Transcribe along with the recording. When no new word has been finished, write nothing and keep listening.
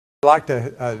Like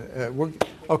to,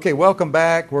 okay, welcome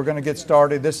back. We're going to get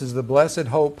started. This is the Blessed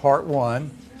Hope Part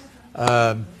 1.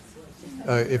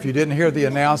 If you didn't hear the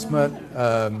announcement,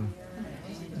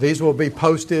 these will be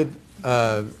posted.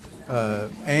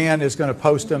 Ann is going to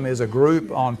post them as a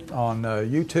group on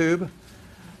YouTube.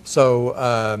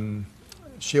 So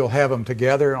she'll have them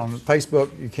together. On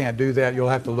Facebook, you can't do that. You'll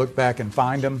have to look back and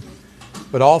find them.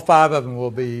 But all 5 of them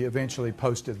will be eventually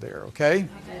posted there, okay?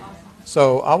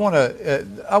 So I want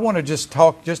to just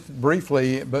talk just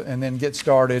briefly, and then get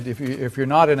started. If you're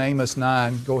not in Amos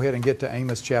 9, go ahead and get to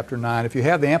Amos chapter 9. If you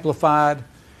have the Amplified,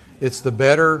 it's the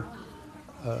better,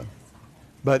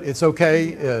 but it's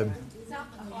okay.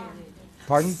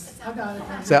 Pardon?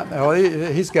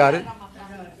 He's got it.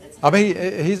 I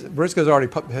mean, Briscoe's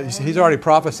already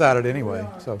prophesied it anyway.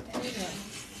 So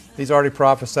he's already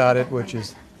prophesied it, which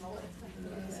is.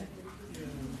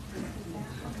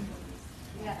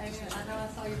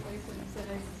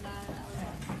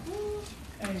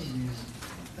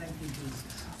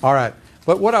 All right.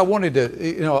 But what I wanted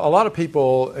to, a lot of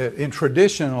people,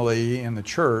 traditionally in the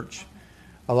church,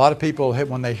 a lot of people,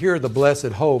 when they hear the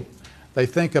Blessed Hope, they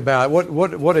think about,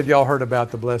 what have y'all heard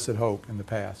about the Blessed Hope in the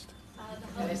past?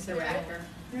 That is the rapture.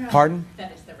 Pardon?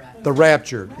 That is the rapture. The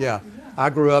rapture, yeah.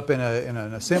 I grew up in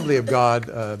an Assembly of God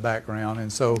background,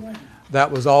 and so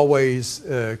that was always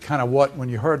kind of when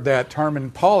you heard that term,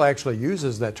 and Paul actually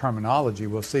uses that terminology,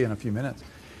 we'll see in a few minutes.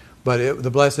 But the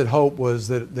Blessed Hope was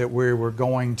that we were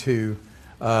going to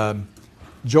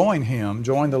join Him,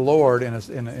 join the Lord,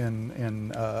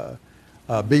 and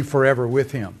be forever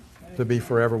with Him, to be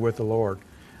forever with the Lord.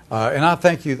 And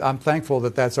I'm thankful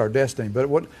that that's our destiny. But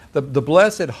what the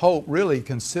Blessed Hope really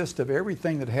consists of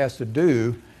everything that has to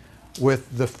do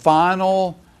with the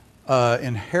final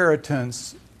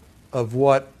inheritance of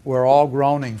what we're all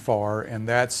groaning for, and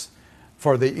that's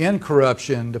for the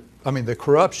the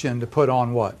corruption to put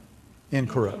on what?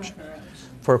 Incorruption.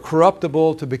 For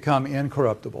corruptible to become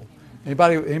incorruptible.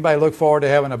 Anybody look forward to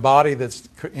having a body that's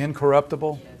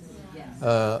incorruptible?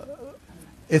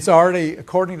 It's already,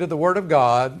 according to the Word of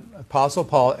God, Apostle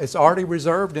Paul, it's already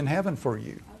reserved in heaven for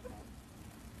you.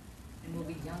 And we'll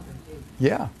be younger too.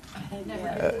 Yeah.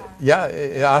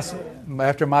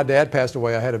 After my dad passed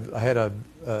away, I had a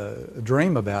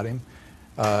dream about him,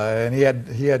 and he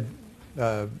had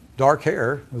dark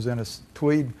hair. Was in a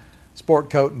tweed sport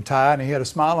coat and tie, and he had a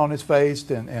smile on his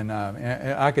face, and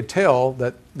I could tell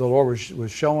that the Lord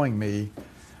was showing me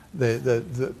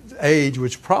the age,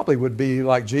 which probably would be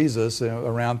like Jesus,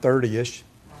 around 30-ish,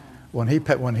 when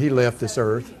he left this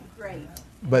earth. Great.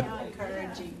 But how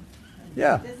encouraging.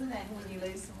 Yeah. Isn't that when you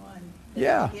lose someone?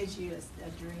 Yeah. It gives you a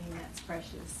dream that's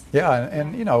precious. Yeah,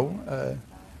 and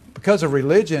because of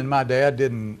religion, my dad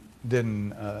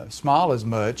didn't smile as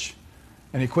much,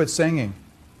 and he quit singing.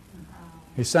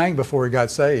 He sang before he got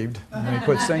saved, and then he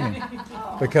quit singing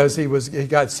because he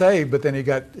got saved, but then he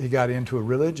got into a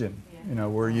religion,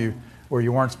 where you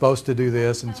weren't supposed to do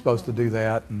this and supposed to do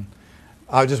that. And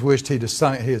I just wished he'd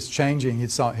sung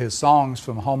his songs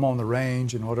from Home on the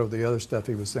Range and whatever the other stuff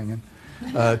he was singing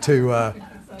to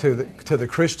the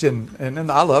Christian,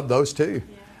 and I love those too.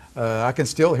 I can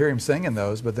still hear him singing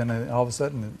those, but then all of a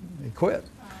sudden he quit.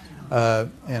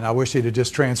 And I wish he'd have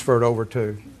just transferred over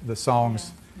to the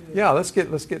songs. Yeah, let's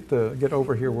get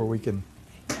over here where we can.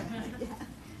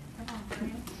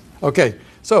 Okay,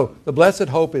 so the Blessed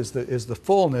Hope is the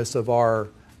fullness of our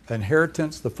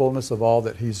inheritance, the fullness of all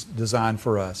that He's designed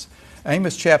for us.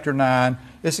 Amos chapter 9.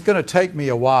 This is going to take me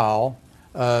a while.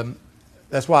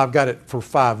 That's why I've got it for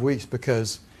 5 weeks,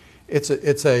 because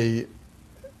I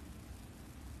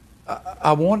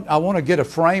want to get a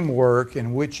framework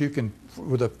in which you can,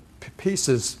 with the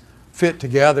pieces fit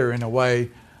together in a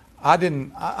way. I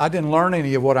didn't learn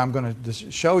any of what I'm going to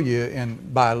show you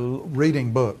by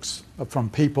reading books from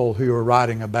people who are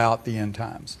writing about the end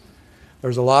times.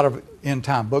 There's a lot of end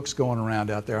time books going around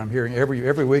out there. I'm hearing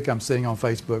every week. I'm seeing on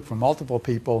Facebook from multiple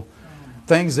people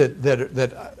things that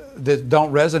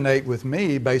don't resonate with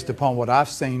me based upon what I've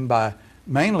seen by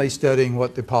mainly studying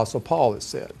what the Apostle Paul has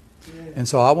said. And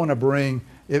so I want to bring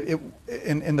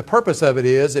and the purpose of it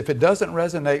is, if it doesn't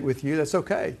resonate with you, that's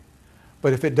okay.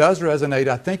 But if it does resonate,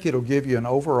 I think it'll give you an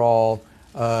overall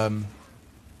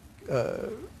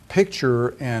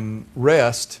picture and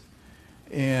rest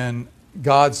in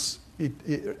God's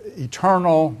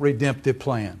eternal redemptive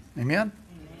plan. Amen?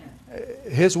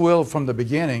 His will from the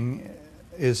beginning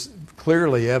is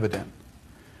clearly evident.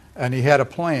 And He had a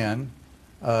plan.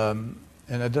 And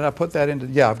did I put that into?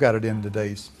 Yeah, I've got it in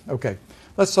today's. Okay.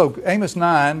 So Amos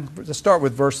 9, let's start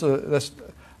with verse,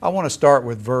 I want to start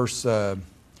with verse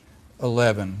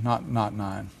 11, not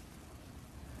 9.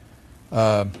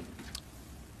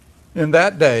 In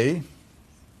that day,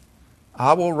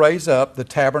 I will raise up the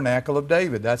tabernacle of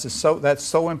David. That's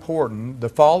so important. The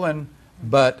fallen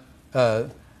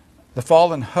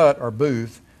hut or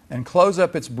booth, and close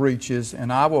up its breaches,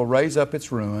 and I will raise up its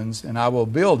ruins, and I will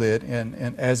build it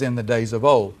as in the days of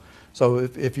old. So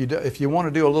if you want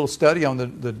to do a little study on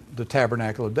the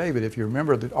tabernacle of David, if you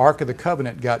remember, the Ark of the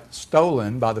Covenant got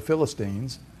stolen by the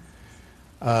Philistines,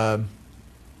 and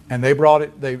they brought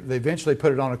it. They eventually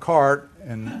put it on a cart,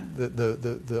 and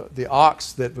the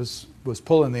ox that was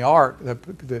pulling the ark,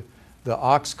 the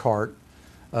ox cart,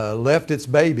 left its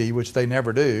baby, which they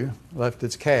never do, left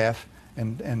its calf,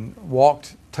 and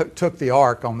took the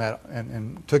ark on that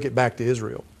and took it back to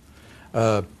Israel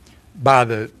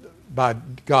by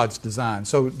God's design.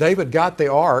 So David got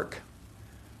the ark,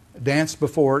 danced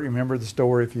before it. Remember the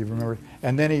story, if you remember.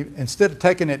 And then he, instead of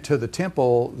taking it to the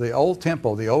temple, the old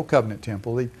covenant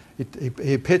temple, he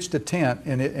pitched a tent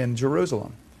in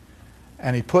Jerusalem,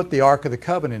 and he put the Ark of the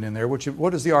Covenant in there.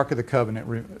 What is the Ark of the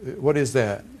Covenant? What is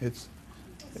that? It's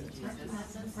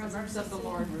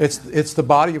the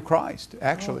body of Christ.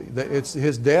 Actually, it's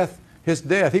his death.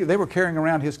 They were carrying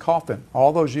around his coffin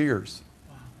all those years.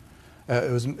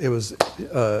 It was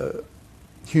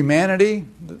humanity,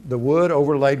 the wood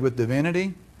overlaid with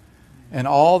divinity, and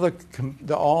all the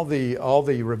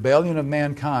rebellion of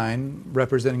mankind,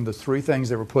 representing the three things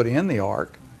that were put in the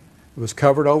ark. It was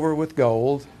covered over with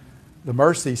gold, the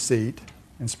mercy seat,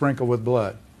 and sprinkled with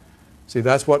blood. See,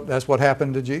 that's what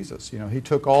happened to Jesus. You know, he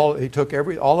took all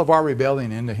of our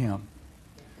rebellion into him,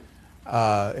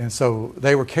 and so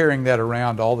they were carrying that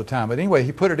around all the time. But anyway,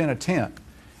 he put it in a tent,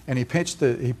 and he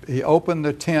opened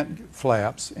the tent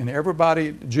flaps, and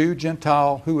everybody, Jew,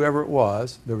 Gentile, whoever it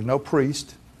was, there was no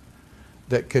priest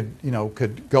that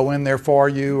could go in there for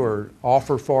you or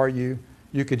offer for you.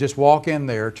 You could just walk in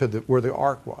there to where the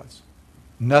ark was.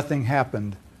 Nothing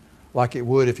happened like it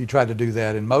would if you tried to do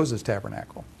that in Moses'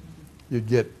 tabernacle.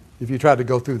 If you tried to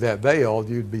go through that veil,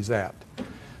 you'd be zapped.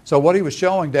 So what he was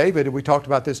showing David, and we talked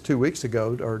about this 2 weeks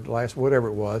ago, or last, whatever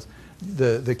it was,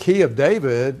 the key of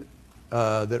David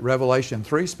that Revelation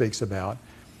 3 speaks about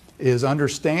is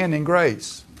understanding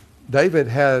grace. David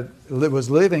was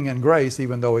living in grace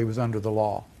even though he was under the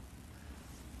law.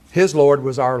 His Lord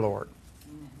was our Lord.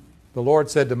 The Lord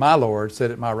said to my Lord,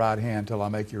 sit at my right hand till I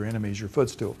make your enemies your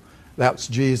footstool. That's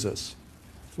Jesus,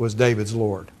 was David's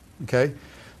Lord. Okay?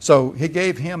 So he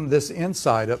gave him this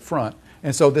insight up front.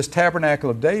 And so this tabernacle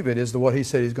of David is what he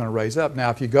said he's going to raise up. Now,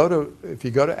 if you go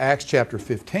to Acts chapter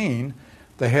 15,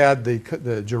 they had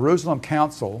the Jerusalem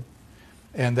Council,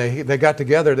 and they got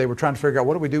together. They were trying to figure out,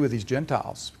 what do we do with these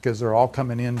Gentiles, because they're all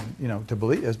coming in, to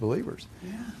believe as believers.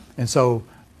 Yeah. And so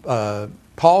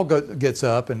Paul gets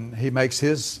up and he makes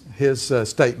his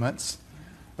statements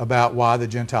about why the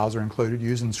Gentiles are included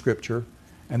using Scripture.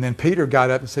 And then Peter got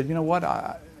up and said, you know what?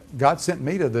 God sent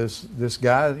me to this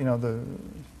guy,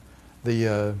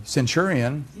 the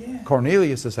centurion,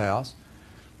 Cornelius' house,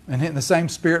 and the same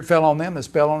spirit fell on them that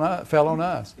fell on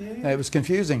us. Yeah. And it was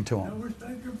confusing to them. No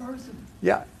respect of person.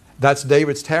 Yeah, that's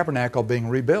David's tabernacle being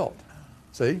rebuilt.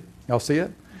 See, y'all see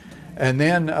it? And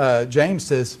then James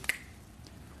says,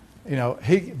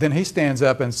 he stands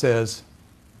up and says,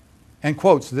 and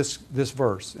quotes this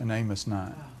verse in Amos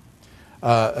 9.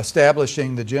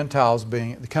 Establishing the Gentiles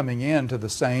coming into the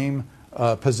same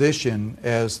position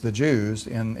as the Jews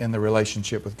in the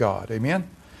relationship with God. Amen?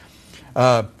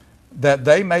 That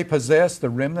they may possess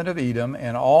the remnant of Edom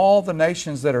and all the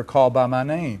nations that are called by my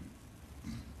name.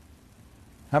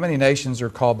 How many nations are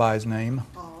called by his name?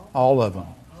 All of them.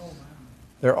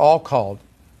 They're all called.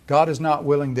 God is not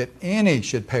willing that any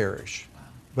should perish,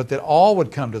 but that all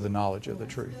would come to the knowledge of the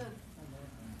truth.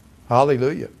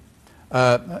 Hallelujah.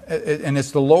 And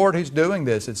it's the Lord who's doing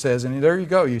this, it says. And there you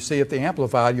go. You see at the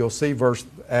Amplified, you'll see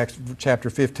Acts chapter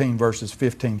 15, verses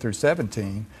 15 through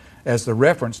 17 as the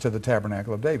reference to the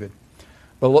tabernacle of David.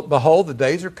 Behold, the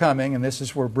days are coming, and this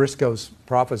is where Briscoe's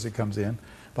prophecy comes in.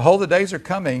 Behold, the days are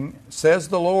coming, says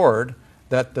the Lord,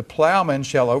 that the plowman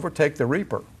shall overtake the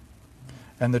reaper,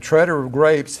 and the treader of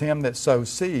grapes him that sows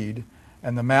seed,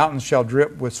 and the mountains shall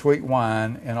drip with sweet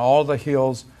wine, and all the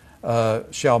hills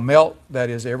shall melt, that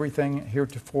is, everything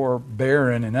heretofore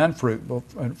barren and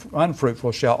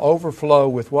unfruitful shall overflow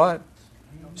with what?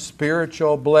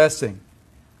 Spiritual blessing.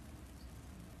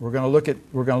 We're going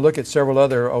to look at several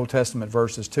other Old Testament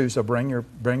verses too. So bring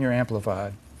your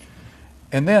Amplified.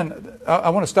 And then I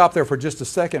want to stop there for just a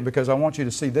second, because I want you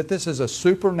to see that this is a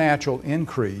supernatural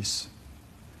increase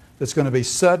that's going to be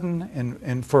sudden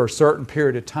and for a certain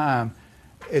period of time.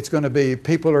 It's going to be,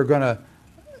 people are going to,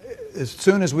 as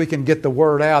soon as we can get the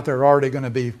word out, they're already going to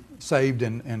be saved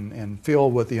and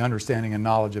filled with the understanding and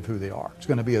knowledge of who they are. It's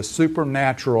going to be a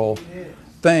supernatural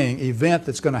event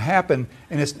that's going to happen,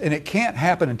 and it can't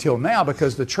happen until now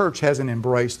because the church hasn't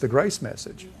embraced the grace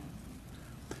message.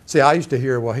 See, I used to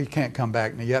hear, well, he can't come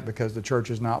back yet because the church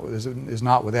is not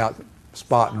without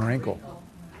spot and wrinkle.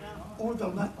 Or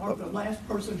the last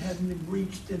person hasn't been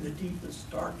reached in the deepest,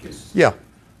 darkest. Yeah.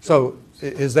 So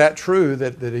is that true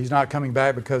that he's not coming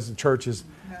back because the church is...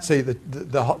 See,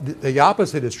 the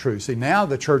opposite is true. See, now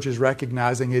the church is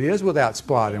recognizing it is without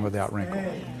spot and without wrinkle.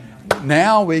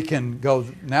 Now we can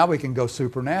go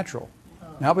supernatural.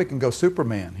 Now we can go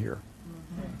Superman here.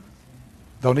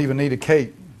 Don't even need a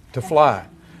cape to fly.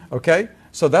 Okay?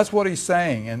 So that's what he's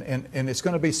saying, and it's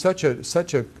going to be such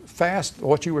a fast,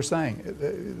 what you were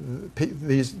saying.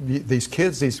 These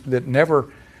kids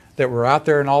that were out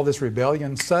there in all this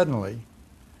rebellion, suddenly,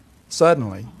 They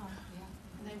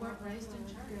weren't raised in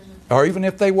church. or even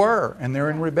if they were and they're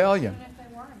in rebellion. Even if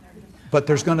they weren't, they're just... But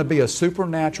there's going to be a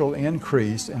supernatural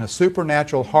increase and a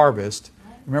supernatural harvest.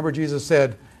 Remember, Jesus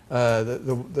said,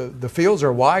 the fields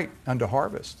are white unto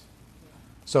harvest.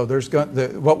 So there's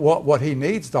what he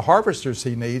needs, the harvesters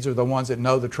he needs, are the ones that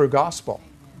know the true gospel.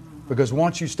 Because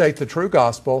once you state the true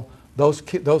gospel, those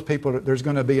people, there's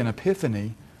going to be an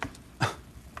epiphany.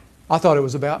 I thought it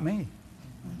was about me.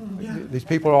 These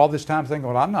people are all this time thinking,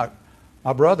 well, I'm not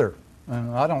my brother,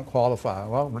 and I don't qualify.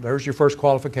 Well, there's your first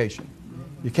qualification.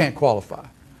 You can't qualify.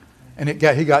 And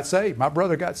he got saved. My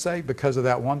brother got saved because of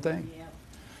that one thing.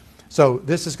 So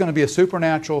this is going to be a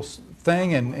supernatural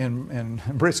thing in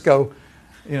Briscoe.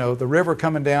 You know, the river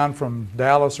coming down from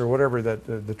Dallas or whatever,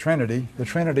 the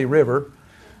Trinity River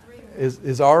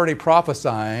is already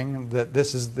prophesying that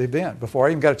this is the event before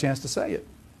I even got a chance to say it.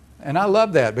 And I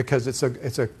love that because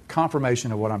it's a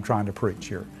confirmation of what I'm trying to preach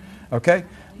here. Okay?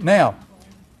 Now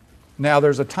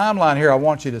there's a timeline here I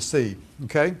want you to see.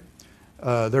 Okay?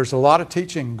 There's a lot of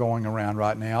teaching going around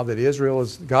right now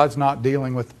that God's not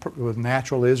dealing with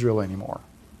natural Israel anymore.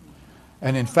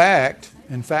 And in fact,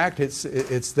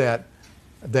 it's that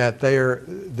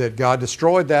God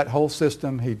destroyed that whole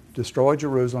system. He destroyed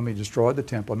Jerusalem. He destroyed the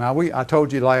temple. Now I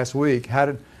told you last week,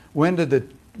 when did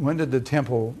the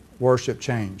temple worship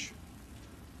change?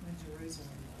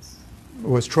 When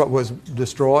Jerusalem Was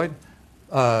destroyed,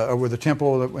 or with the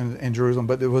temple in Jerusalem?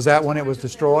 But was that when it was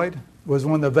destroyed? Was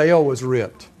when the veil was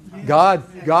ripped.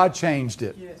 God changed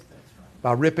it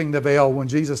by ripping the veil when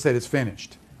Jesus said it's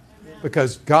finished,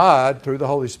 because God through the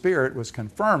Holy Spirit was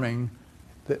confirming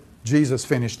that Jesus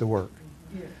finished the work.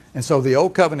 And so the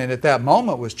old covenant at that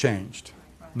moment was changed,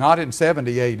 not in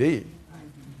 70 A.D.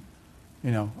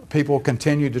 You know, people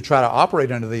continued to try to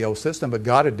operate under the old system, but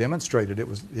God had demonstrated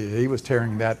He was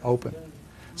tearing that open.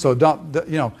 So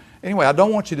anyway, I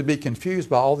don't want you to be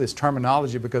confused by all this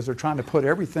terminology, because they're trying to put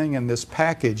everything in this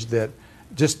package that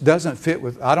just doesn't fit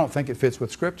with, I don't think it fits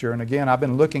with Scripture. And again, I've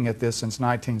been looking at this since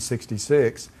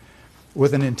 1966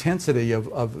 with an intensity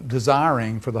of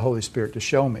desiring for the Holy Spirit to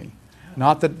show me.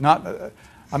 I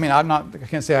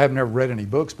can't say I haven't ever read any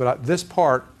books, but this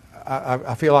part,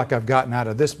 I feel like I've gotten out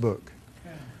of this book.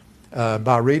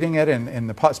 By reading it, and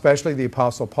especially the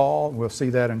Apostle Paul. We'll see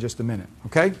that in just a minute.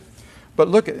 Okay? But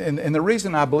look, and the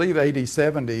reason I believe AD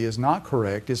 70 is not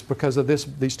correct is because of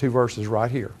these two verses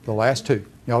right here, the last two.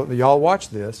 Y'all watch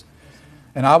this.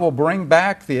 And I will bring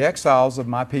back the exiles of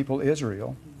my people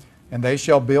Israel, and they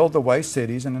shall build the waste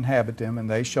cities and inhabit them, and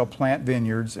they shall plant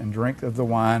vineyards and drink of the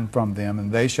wine from them,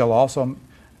 and they shall also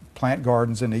plant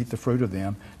gardens and eat the fruit of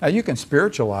them. Now you can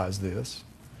spiritualize this.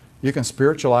 You can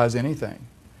spiritualize anything.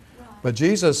 But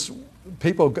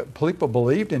people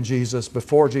believed in Jesus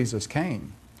before Jesus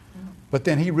came. But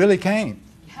then He really came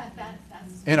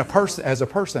as a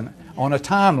person on a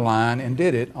timeline, and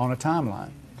did it on a timeline.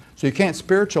 So you can't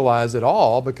spiritualize it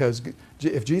all, because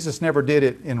if Jesus never did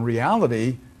it in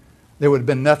reality, there would have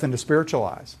been nothing to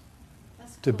spiritualize.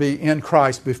 To be in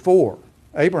Christ before.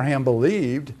 Abraham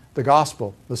believed the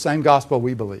gospel, the same gospel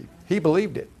we believe. He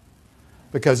believed it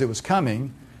because it was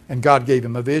coming. And God gave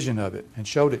him a vision of it and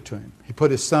showed it to him. He put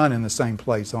his son in the same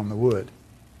place on the wood.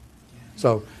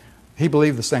 So he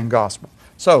believed the same gospel.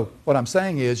 So what I'm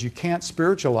saying is, you can't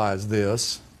spiritualize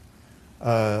this.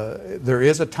 There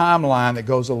is a timeline that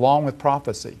goes along with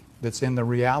prophecy that's in the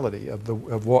reality of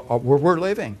where we're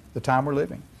living, the time we're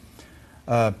living.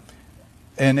 And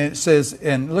it says,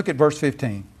 and look at verse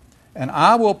 15. And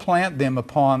I will plant them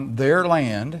upon their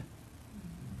land,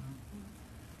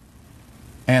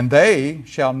 and they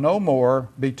shall no more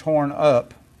be torn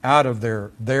up out of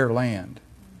their land,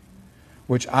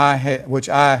 which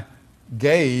I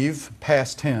gave,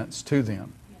 past tense, to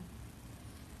them,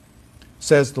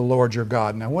 says the Lord your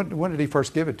God. Now, when did He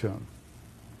first give it to them?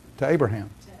 To Abraham.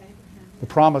 To Abraham. The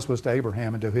promise was to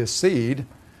Abraham and to his seed,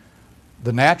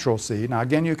 the natural seed. Now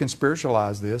again, you can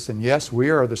spiritualize this, and yes,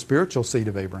 we are the spiritual seed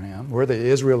of Abraham. We're the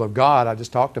Israel of God. I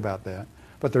just talked about that.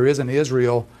 But there is an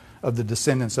Israel of the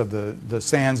descendants of the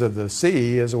sands of the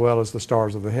sea as well as the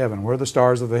stars of the heaven. We're the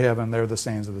stars of the heaven, they're the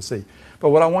sands of the sea. But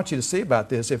what I want you to see about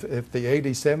this, if the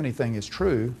AD 70 thing is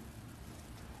true,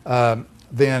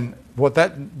 then if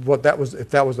that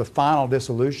was the final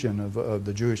dissolution of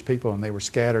the Jewish people and they were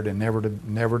scattered and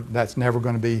that's never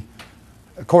going to be,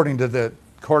 according to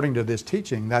this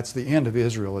teaching, that's the end of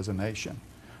Israel as a nation.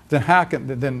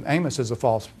 Then Amos is a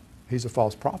false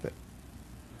prophet.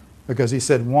 Because he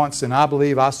said once, and I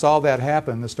believe I saw that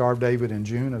happen, the Star of David in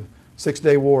June of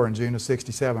Six-Day War in June of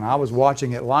 67. I was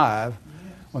watching it live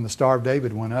when the Star of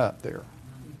David went up there.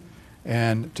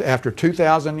 And after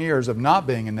 2,000 years of not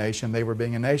being a nation, they were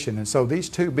being a nation. And so these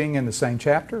two being in the same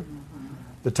chapter,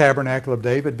 the tabernacle of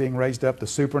David being raised up, the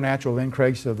supernatural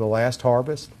increase of the last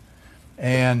harvest,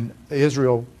 and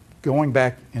Israel going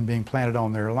back and being planted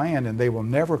on their land, and they will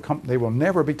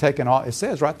never be taken off. It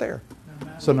says right there.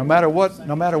 So no matter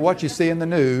what you see in the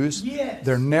news, Yes.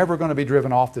 they're never going to be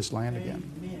driven off this land again.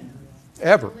 Amen.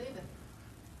 Ever. Believe it.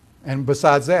 And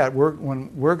besides that, we're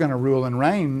going to rule and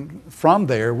reign from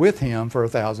there with him for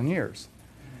 1,000 years.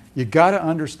 You got to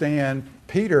understand,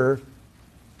 Peter,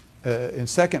 in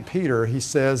 2 Peter, he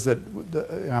says that,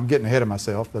 I'm getting ahead of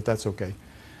myself, but that's okay.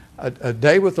 A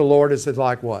day with the Lord is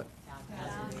like what?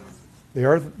 The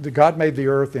earth, God made the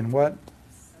earth in what?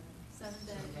 7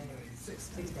 days.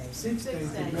 6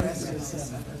 days. The rest is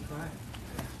 7. That's right.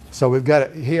 So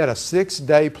he had a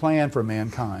 6-day plan for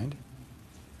mankind.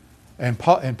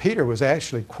 And Peter was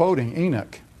actually quoting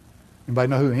Enoch. Anybody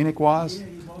know who Enoch was?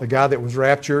 The guy that was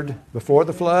raptured before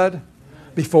the flood?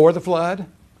 Before the flood,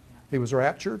 he was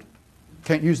raptured.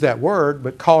 Can't use that word,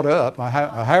 but caught up.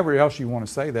 However else you want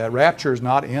to say that. Rapture is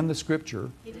not in the Scripture.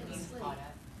 He didn't sleep.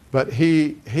 But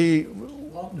he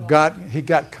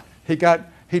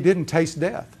didn't taste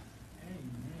death.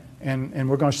 And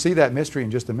we're going to see that mystery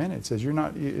in just a minute. It says,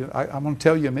 I'm going to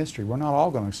tell you a mystery. We're not all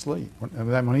going to sleep.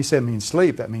 When he said means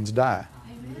sleep, that means die.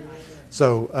 Amen.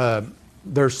 So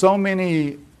there's so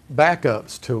many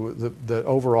backups to the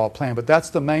overall plan, but that's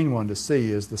the main one to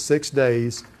see is the 6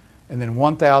 days and then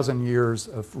 1,000 years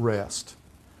of rest.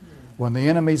 When the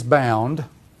enemy's bound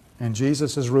and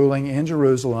Jesus is ruling in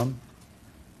Jerusalem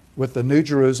with the new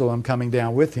Jerusalem coming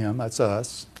down with him, that's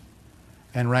us,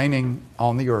 and reigning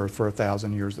on the earth for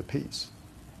 1,000 years of peace.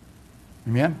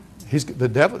 Amen?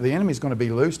 The enemy's going to be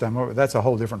loosed. That's a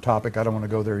whole different topic. I don't want to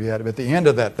go there yet. But at the end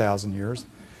of that 1,000 years,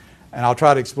 and I'll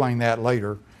try to explain that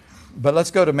later. But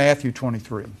let's go to Matthew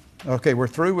 23. Okay, we're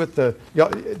through with the.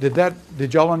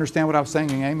 Did y'all understand what I was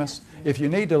saying in Amos? If you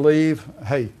need to leave,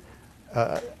 hey,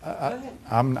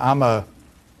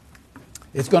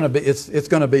 it's going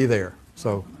to be there.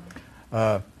 So.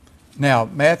 Now,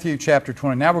 Matthew chapter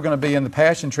 20. Now we're going to be in the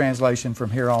Passion Translation from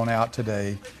here on out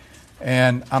today.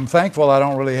 And I'm thankful I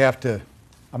don't really have to,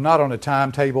 I'm not on a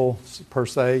timetable per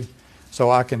se.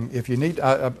 So I can, if you need,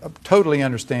 I totally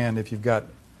understand if you've got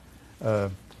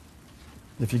a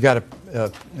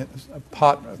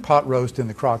pot roast in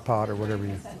the crock pot or whatever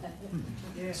you.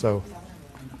 So,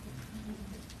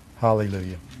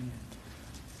 hallelujah.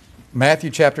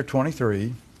 Matthew chapter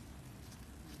 23.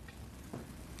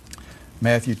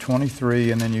 Matthew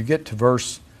 23, and then you get to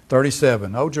verse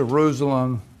 37. Oh,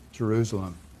 Jerusalem,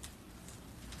 Jerusalem.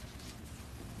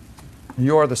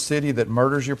 You are the city that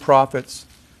murders your prophets.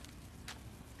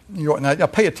 Now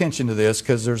pay attention to this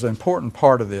because there's an important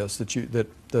part of this that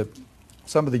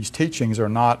some of these teachings are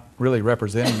not really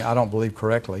representing, I don't believe,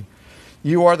 correctly.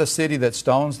 You are the city that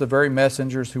stones the very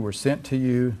messengers who were sent to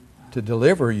you to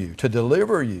deliver you. To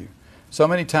deliver you. So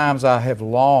many times I have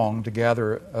longed to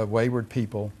gather a wayward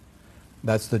people.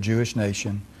 That's the Jewish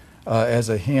nation. As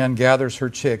a hen gathers her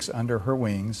chicks under her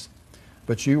wings.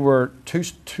 But you were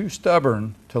too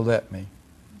stubborn to let me.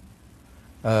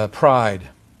 Pride.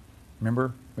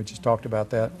 Remember? We just talked about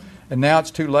that. And now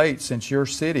it's too late since your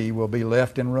city will be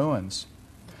left in ruins.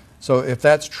 So if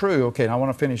that's true, okay, I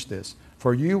want to finish this.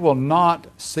 For you will not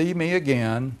see me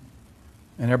again.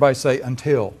 And everybody say,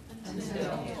 until.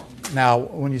 Until. Now,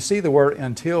 when you see the word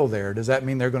until there, does that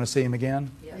mean they're going to see him again?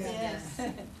 Yes.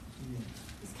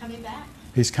 He's coming back.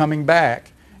 He's coming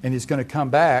back, and he's going to come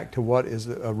back to what is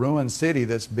a ruined city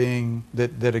that's being,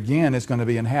 that again is going to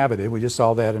be inhabited. We just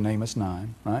saw that in Amos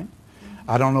 9, right?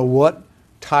 I don't know what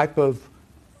type of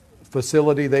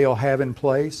facility they'll have in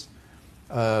place.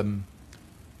 This would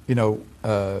be like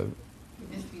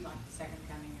the second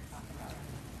coming you're talking about.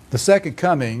 The second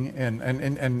coming,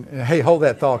 and hey, hold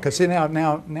that thought, because see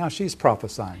now she's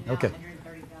prophesying. Okay.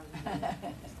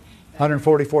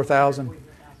 144,000?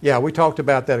 Yeah, we talked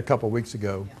about that a couple of weeks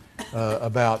ago,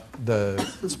 about the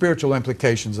spiritual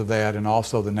implications of that and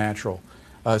also the natural.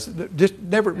 Just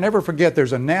never forget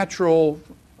there's a natural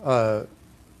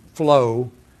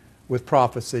flow with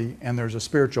prophecy and there's a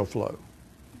spiritual flow.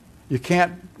 You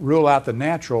can't rule out the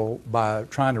natural by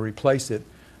trying to replace it.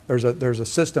 There's a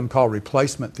system called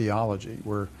replacement theology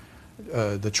where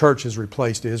the church has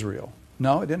replaced Israel.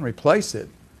 No, it didn't replace it.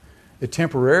 It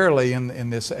temporarily, in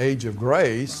this age of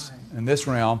grace, in this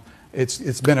realm,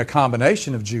 it's been a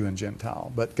combination of Jew and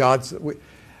Gentile. But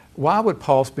why would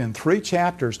Paul spend 3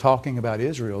 chapters talking about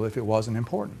Israel if it wasn't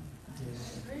important?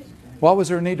 Why was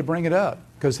there a need to bring it up?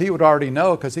 Because he would already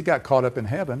know, because he got caught up in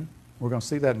heaven. We're going to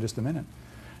see that in just a minute.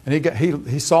 And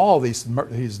he saw these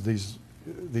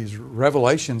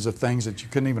revelations of things that you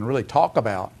couldn't even really talk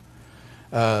about.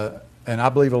 And I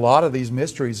believe a lot of these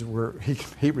mysteries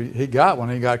he got when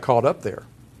he got caught up there.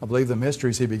 I believe the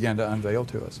mysteries he began to unveil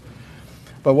to us.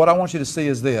 But what I want you to see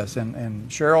is this, and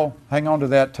Cheryl, hang on to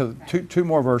that to two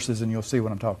more verses and you'll see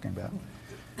what I'm talking about.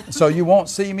 So you won't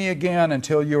see me again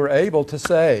until you are able to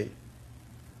say.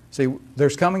 See,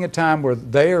 there's coming a time where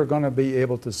they are going to be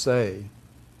able to say,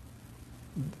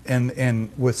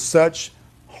 and with such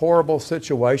horrible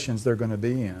situations they're going to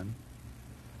be in,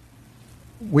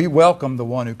 we welcome the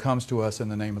one who comes to us in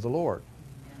the name of the Lord.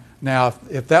 Now,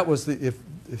 if that was if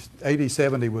AD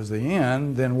 70 was the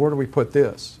end, then where do we put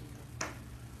this?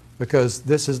 Because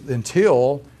this is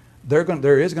until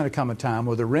there is going to come a time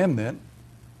where the remnant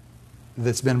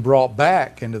that's been brought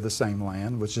back into the same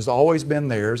land, which has always been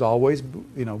theirs, always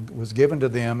was given to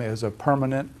them as a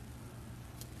permanent,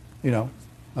 the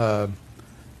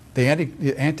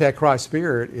Antichrist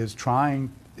spirit is trying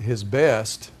his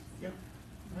best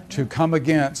to come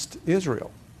against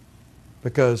Israel,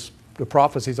 because the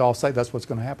prophecies all say that's what's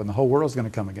going to happen. The whole world is going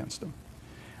to come against them.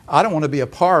 I don't want to be a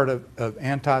part of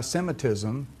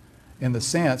anti-Semitism in the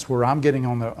sense where I'm getting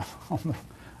on the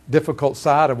difficult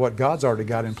side of what God's already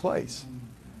got in place.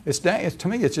 To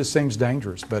me, it just seems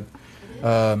dangerous. But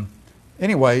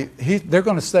anyway, they're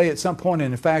going to say at some point,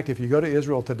 and in fact, if you go to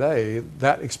Israel today,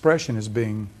 that expression is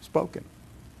being spoken.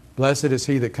 Blessed is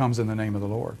he that comes in the name of the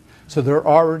Lord. So they're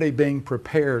already being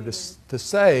prepared to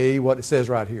say what it says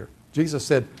right here. Jesus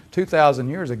said 2,000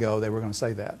 years ago they were going to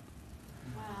say that.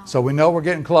 Wow. So we know we're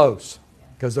getting close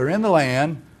because they're in the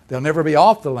land. They'll never be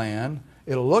off the land.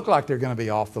 It'll look like they're going to be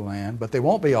off the land, but they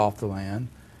won't be off the land.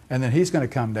 And then he's going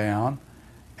to come down,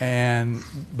 and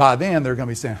by then they're going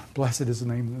to be saying, "Blessed is the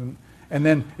name." And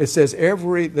then it says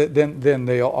then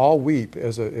they'll all weep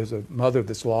as a mother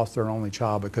that's lost their only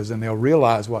child, because then they'll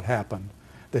realize what happened,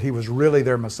 that he was really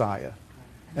their Messiah,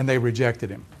 and they rejected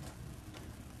him.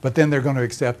 But then they're going to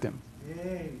accept him.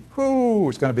 Whoo!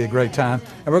 It's going to be a great time,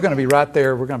 and we're going to be right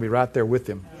there. We're going to be right there with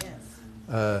him.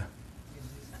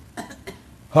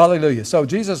 Hallelujah. So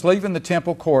Jesus, leaving the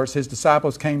temple courts, his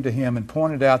disciples came to him and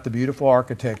pointed out the beautiful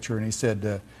architecture. And he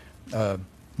said,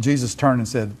 Jesus turned and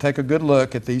said, "Take a good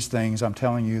look at these things. I'm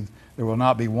telling you, there will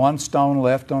not be one stone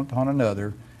left on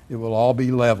another. It will all be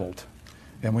leveled."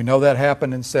 And we know that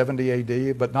happened in 70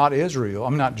 AD, but not Israel.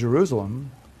 Not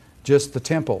Jerusalem, just the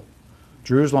temple.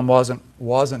 Jerusalem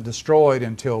wasn't destroyed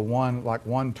until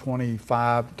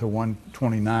 125 to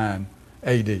 129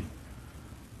 AD.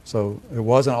 So it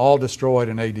wasn't all destroyed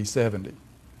in AD 70.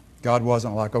 God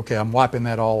wasn't like, okay, I'm wiping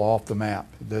that all off the map.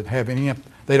 They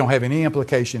don't have any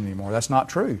implication anymore. That's not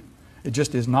true. It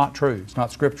just is not true. It's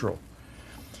not scriptural.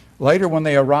 Later, when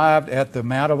they arrived at the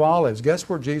Mount of Olives, guess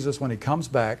where Jesus, when he comes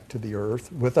back to the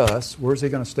earth with us, where's he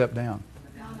going to step down?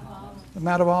 The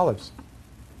Mount of Olives.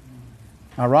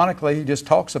 Ironically, he just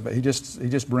talks about. He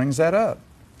just brings that up.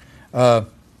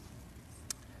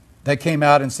 They came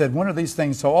out and said, "When are these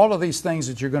things?" So all of these things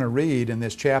that you're going to read in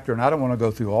this chapter, and I don't want to go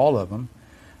through all of them,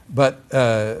 but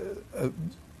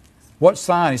what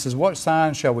sign? He says, "What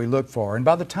sign shall we look for?" And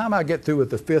by the time I get through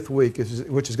with the 5th week,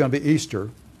 which is going to be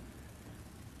Easter,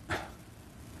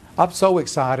 I'm so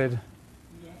excited.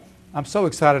 I'm so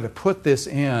excited to put this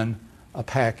in a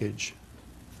package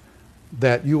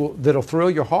that'll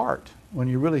thrill your heart when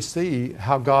you really see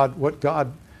what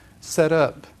God set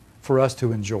up for us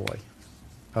to enjoy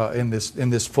in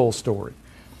this full story.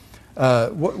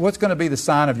 What's going to be the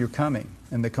sign of your coming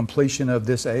and the completion of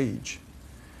this age?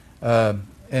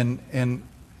 And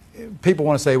people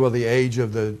want to say, well, the age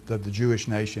of the Jewish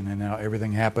nation, and now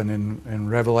everything happened in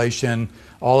Revelation.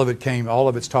 All of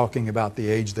it's talking about the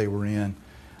age they were in.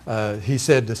 He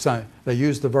said to some, they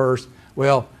used the verse,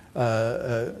 well,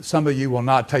 some of you will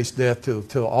not taste death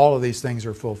till all of these things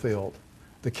are fulfilled.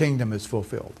 The kingdom is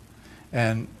fulfilled.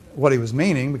 And what he was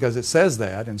meaning, because it says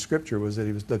that in Scripture, was that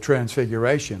he was the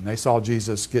transfiguration. They saw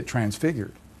Jesus get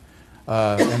transfigured.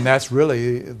 And that's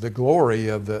really the glory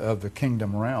of the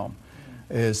kingdom realm,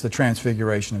 is the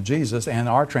transfiguration of Jesus and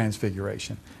our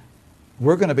transfiguration.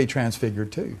 We're going to be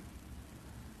transfigured too.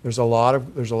 There's a lot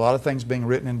of things being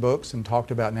written in books and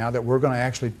talked about now that we're going to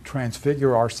actually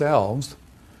transfigure ourselves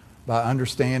by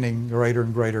understanding greater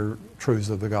and greater truths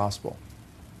of the gospel.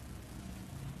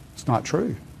 It's not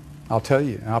true. I'll tell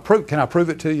you. And can I prove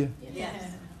it to you?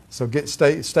 Yes. So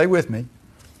stay with me.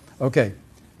 Okay.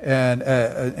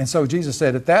 And so Jesus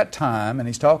said at that time, and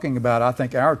he's talking about, I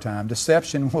think, our time,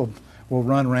 deception will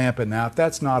run rampant. Now, if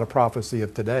that's not a prophecy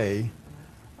of today,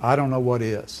 I don't know what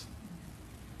is.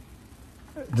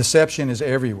 Deception is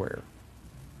everywhere.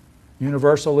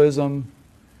 Universalism,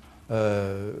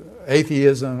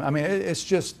 atheism. I mean, it's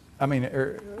just,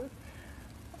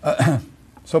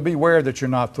 so beware that you're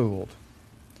not fooled.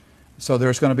 So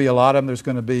there's going to be a lot of them. There's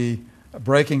going to be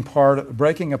breaking apart,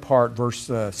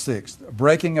 verse 6.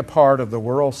 Breaking apart of the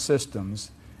world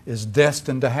systems is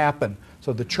destined to happen.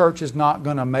 So the church is not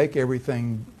going to make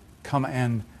everything come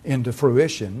into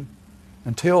fruition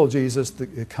until Jesus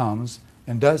comes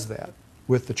and does that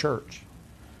with the church.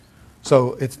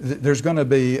 So there's going to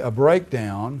be a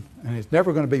breakdown, and it's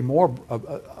never going to be more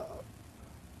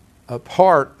a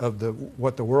part of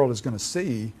what the world is going to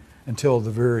see until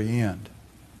the very end.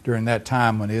 During that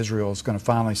time when Israel is going to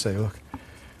finally say, look,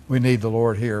 we need the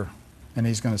Lord here, and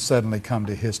He's going to suddenly come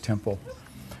to His temple.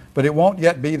 But it won't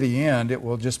yet be the end, it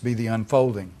will just be the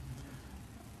unfolding.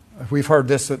 We've heard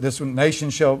this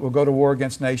nation will go to war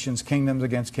against nations, kingdoms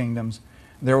against kingdoms.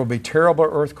 There will be terrible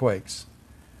earthquakes.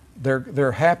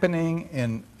 They're happening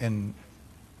in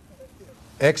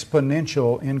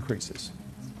exponential increases.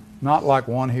 Not like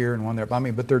one here and one there.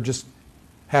 But they're just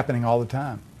happening all the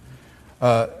time.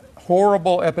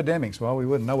 Horrible epidemics. Well, we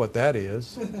wouldn't know what that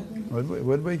is,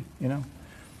 would we?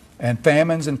 And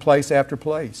famines in place after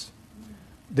place.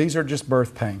 These are just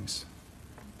birth pains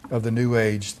of the New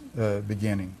Age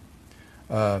beginning.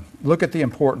 Look at the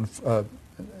important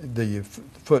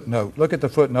footnote. Look at the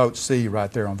footnote C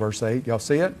right there on verse 8. Y'all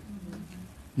see it?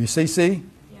 You see C?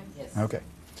 Yes. Okay.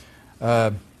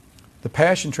 The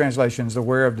Passion Translation is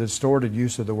aware of the distorted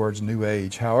use of the words New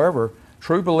Age. However,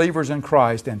 true believers in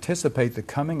Christ anticipate the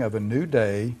coming of a new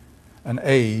day, an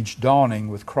age dawning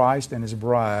with Christ and His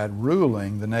bride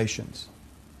ruling the nations.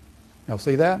 Y'all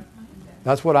see that?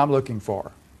 That's what I'm looking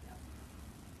for.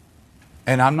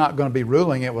 And I'm not going to be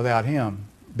ruling it without Him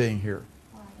being here.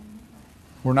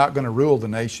 We're not going to rule the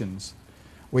nations.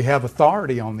 We have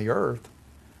authority on the earth,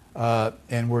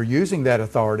 and we're using that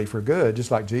authority for good, just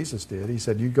like Jesus did. He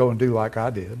said, you go and do like I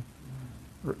did.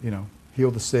 Heal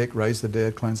the sick, raise the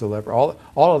dead, cleanse the leper. All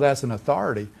of that's an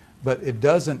authority, but it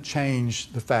doesn't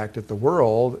change the fact that the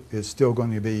world is still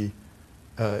going to be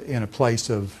in a place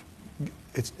of...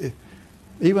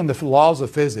 even the laws of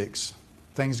physics,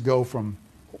 things go from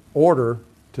order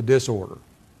to disorder.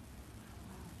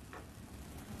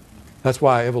 That's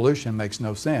why evolution makes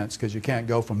no sense, because you can't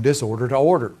go from disorder to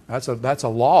order. That's a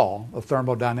law of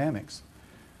thermodynamics.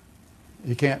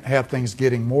 You can't have things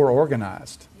getting more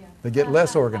organized. They get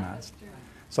less organized.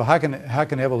 So how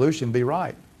can evolution be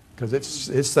right? Because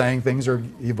it's saying things are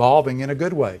evolving in a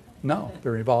good way. No,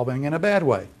 they're evolving in a bad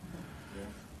way.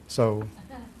 So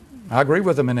I agree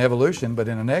with them in evolution, but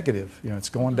in a negative. It's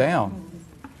going down.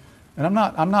 And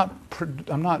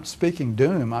I'm not speaking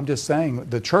doom. I'm just saying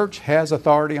the church has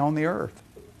authority on the earth.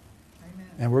 Amen.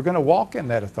 And we're going to walk in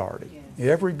that authority. Yes.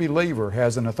 Every believer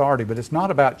has an authority, but it's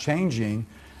not about changing.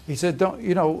 He said,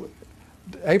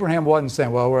 Abraham wasn't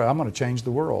saying, well, I'm going to change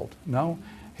the world. No,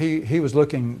 he was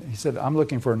looking, he said, I'm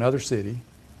looking for another city.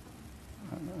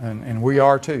 And we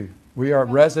are too. We are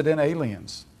resident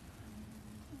aliens.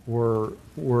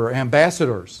 We're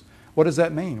ambassadors. What does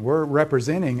that mean? We're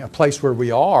representing a place where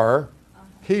we are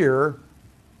here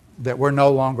that we're no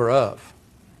longer of.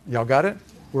 Y'all got it?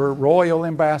 We're royal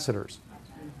ambassadors.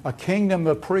 A kingdom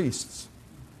of priests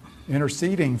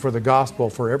interceding for the gospel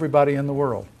for everybody in the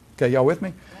world. Okay, y'all with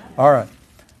me? All right.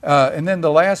 And then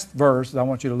the last verse that I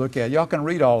want you to look at, y'all can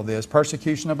read all of this.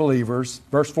 Persecution of believers.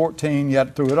 Verse 14,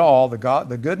 yet through it all, the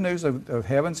good news of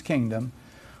heaven's kingdom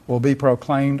will be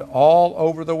proclaimed all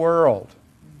over the world.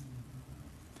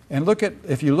 And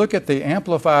if you look at the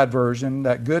Amplified Version,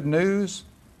 that good news,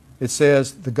 it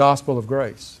says the gospel of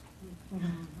grace.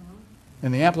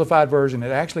 In the Amplified Version,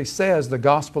 it actually says the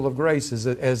gospel of grace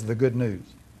as the good news.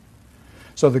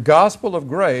 So the gospel of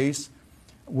grace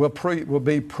will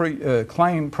be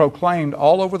proclaimed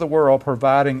all over the world,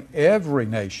 providing every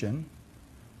nation.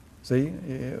 See,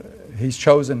 He's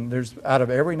chosen, there's out of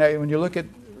every nation. When you look at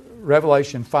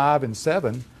Revelation 5 and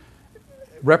 7,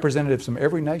 representatives from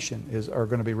every nation are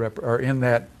going to be are in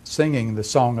that singing the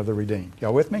song of the redeemed.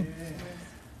 Y'all with me?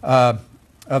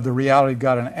 Of the reality of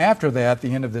God, and after that,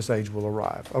 the end of this age will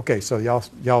arrive. Okay, so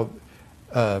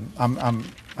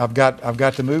I've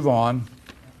got to move on.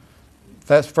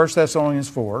 That's 1 Thessalonians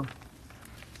 4.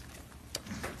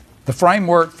 The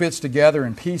framework fits together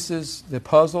in pieces, the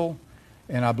puzzle,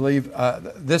 and I believe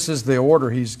this is the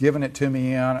order He's given it to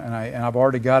me in, and I've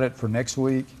already got it for next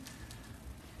week.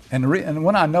 And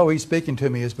when I know He's speaking to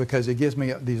me is because He gives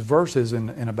me these verses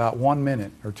in about 1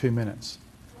 minute or 2 minutes.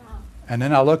 And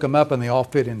then I look them up and they all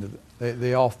fit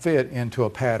into a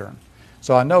pattern.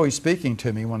 So I know He's speaking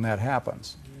to me when that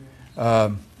happens.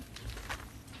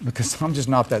 Because I'm just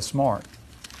not that smart.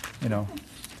 You know.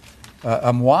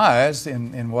 I'm wise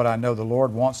in what I know the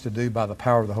Lord wants to do by the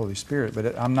power of the Holy Spirit, but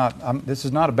this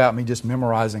is not about me just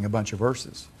memorizing a bunch of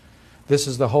verses. This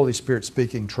is the Holy Spirit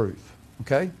speaking truth,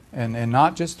 okay? And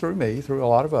not just through me, through a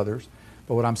lot of others,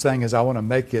 but what I'm saying is I want to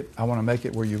make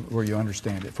it where you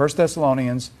understand it. 1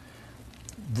 Thessalonians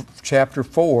chapter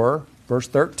 4, verse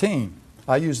 13.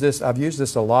 I've used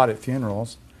this a lot at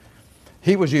funerals.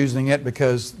 He was using it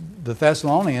because the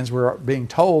Thessalonians were being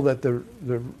told that the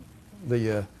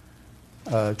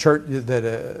church, that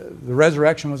the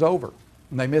resurrection was over,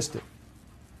 and they missed it.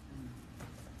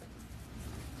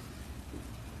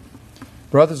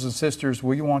 Brothers and sisters,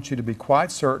 we want you to be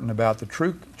quite certain about the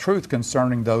truth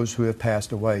concerning those who have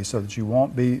passed away, so that you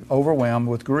won't be overwhelmed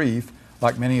with grief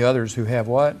like many others who have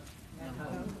what?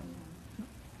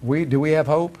 Do we have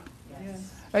hope?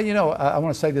 Yes. Hey, you know, I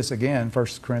want to say this again, 1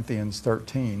 Corinthians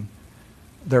 13.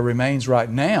 There remains right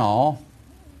now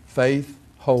faith,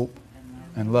 hope,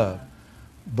 and love.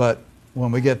 But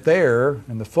when we get there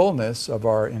in the fullness of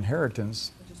our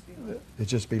inheritance, it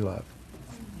just be love.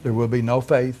 There will be no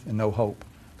faith and no hope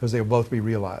because they will both be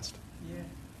realized. Yeah.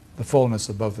 The fullness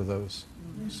of both of those.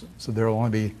 So there will only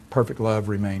be perfect love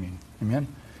remaining. Amen?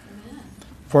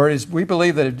 For we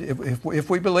believe that if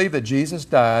we believe that Jesus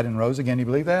died and rose again, you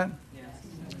believe that? Yes.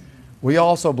 We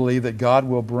also believe that God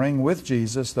will bring with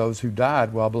Jesus those who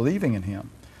died while believing in Him.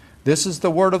 This is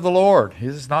the word of the Lord.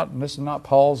 This is not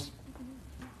Paul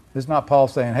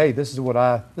saying, "Hey, this is what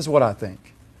I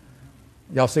think."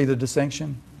 Y'all see the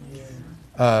distinction?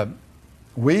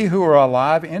 We who are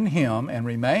alive in Him and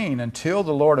remain until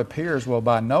the Lord appears will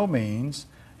by no means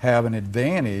have an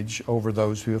advantage over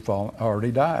those who have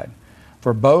already died.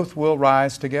 For both will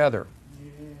rise together.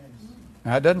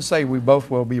 Now, it doesn't say we both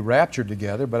will be raptured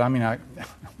together, but I mean,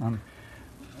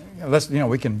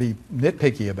 we can be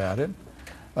nitpicky about it.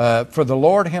 For the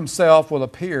Lord Himself will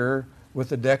appear with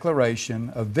the declaration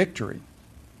of victory,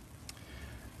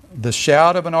 the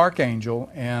shout of an archangel,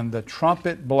 and the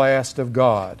trumpet blast of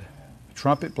God.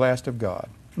 Trumpet blast of God.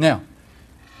 Now,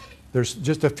 there's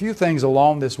just a few things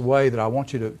along this way that I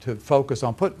want you to focus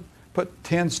on. Put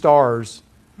 10 stars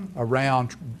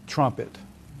around trumpet,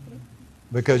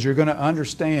 because you're going to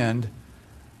understand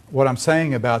what I'm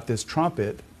saying about this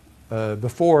trumpet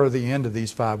before the end of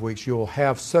these 5 weeks. You'll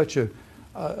have such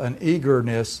an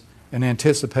eagerness and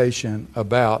anticipation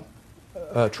about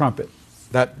trumpet.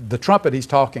 That the trumpet He's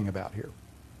talking about here.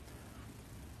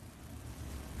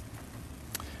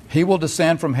 He will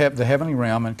descend from the heavenly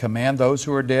realm and command those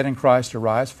who are dead in Christ to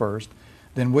rise first.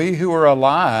 Then we who are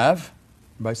alive,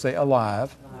 everybody say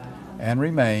alive, and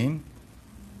remain,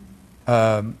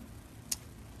 will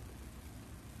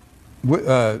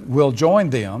join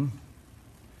them,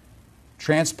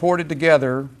 transported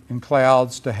together in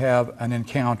clouds to have an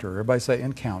encounter. Everybody say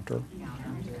encounter.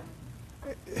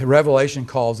 Revelation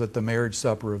calls it the marriage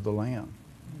supper of the Lamb.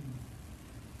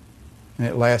 And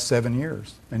it lasts 7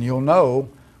 years. And you'll know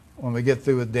when we get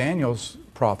through with Daniel's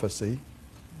prophecy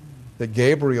that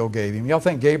Gabriel gave him. Y'all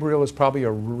think Gabriel is probably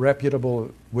a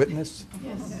reputable witness?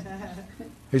 Yes.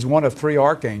 He's one of 3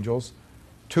 archangels.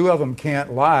 2 of them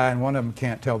can't lie and 1 of them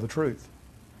can't tell the truth.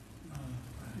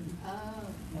 Oh.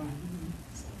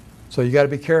 So you got to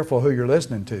be careful who you're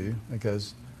listening to,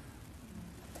 because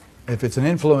if it's an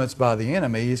influence by the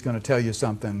enemy, he's going to tell you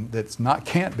something that's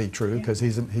can't be true, because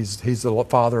he's the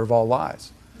father of all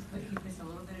lies. He puts a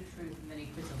little bit of truth, and then he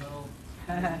puts a little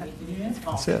it's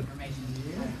false That's it.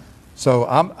 information. So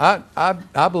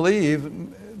I believe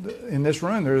in this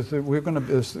room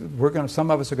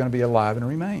some of us are going to be alive and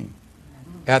remain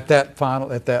at that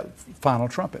final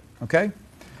trumpet. Okay.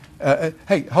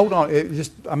 Hey, hold on.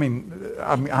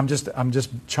 I'm just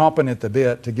chomping at the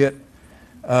bit to get.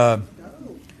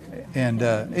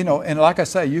 And like I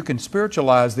say, you can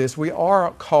spiritualize this. We are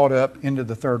caught up into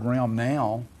the third realm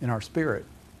now in our spirit.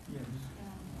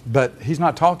 But He's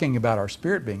not talking about our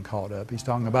spirit being caught up. He's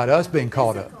talking about us being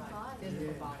caught up.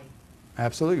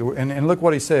 Absolutely. And look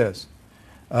what he says.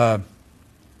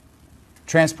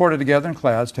 Transported together in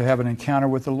clouds to have an encounter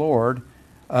with the Lord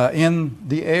in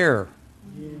the air.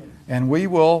 Yes. And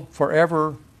we'll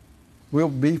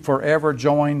be forever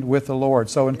joined with the Lord.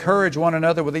 So encourage one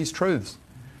another with these truths.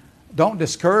 Don't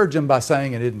discourage them by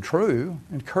saying it isn't true.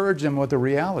 Encourage them with the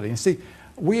reality. And see,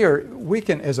 we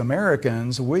can, as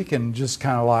Americans, we can just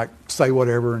kind of like say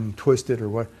whatever and twist it or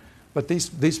what. But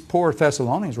these poor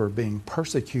Thessalonians were being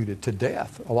persecuted to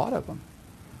death, a lot of them.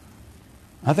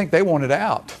 I think they wanted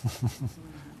out.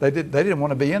 They didn't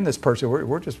want to be in this person.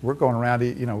 We're going around,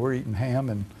 we're eating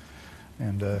ham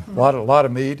and a lot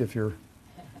of meat if you're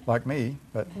like me.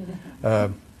 But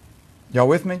y'all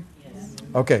with me? Yes.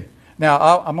 Okay.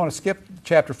 Now I'm going to skip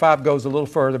chapter 5. Goes a little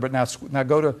further, but now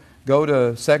go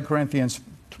to 2 Corinthians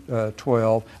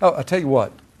 12. Oh, I'll tell you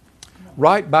what.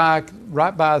 Right by 2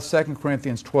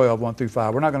 Corinthians 12, 1 through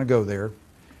 5. We're not going to go there.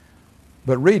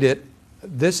 But read it.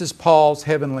 This is Paul's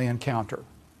heavenly encounter.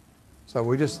 So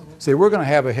we're going to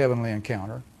have a heavenly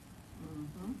encounter.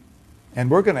 And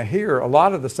we're going to hear a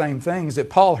lot of the same things that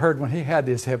Paul heard when he had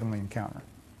this heavenly encounter.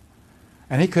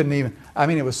 And he couldn't even,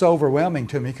 it was so overwhelming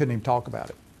to him, he couldn't even talk about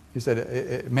it. He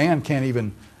said, man can't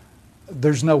even,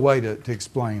 there's no way to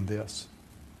explain this.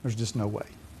 There's just no way.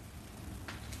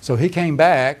 So he came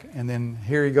back, and then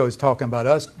here he goes talking about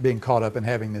us being caught up in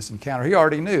having this encounter. He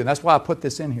already knew, and that's why I put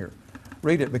this in here.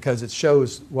 Read it because it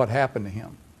shows what happened to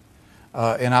him.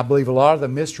 And I believe a lot of the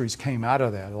mysteries came out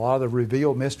of that. A lot of the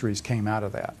revealed mysteries came out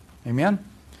of that. Amen?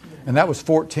 And that was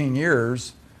 14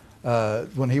 years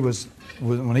when he was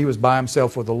by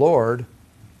himself with the Lord,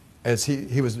 as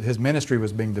his ministry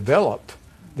was being developed.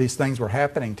 These things were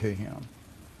happening to him.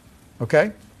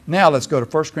 Okay? Now let's go to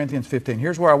 1 Corinthians 15.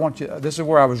 Here's where this is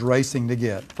where I was racing to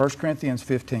get. 1 Corinthians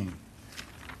 15.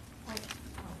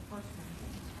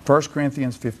 1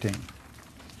 Corinthians 15.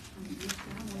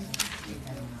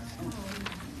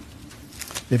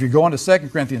 If you're going to 2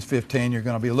 Corinthians 15, you're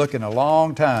going to be looking a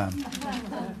long time.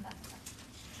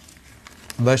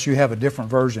 Unless you have a different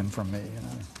version from me.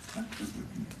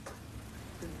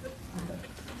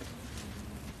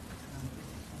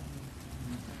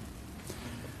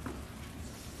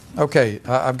 Okay,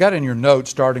 I've got in your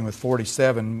notes starting with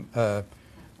 47, but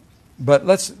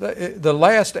the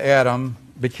last Adam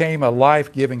became a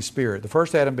life-giving spirit. The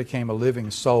first Adam became a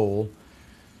living soul,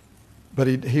 but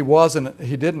he wasn't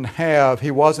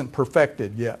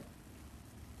perfected yet.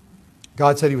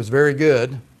 God said he was very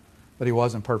good, but he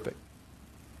wasn't perfect.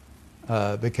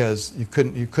 Because you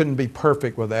couldn't be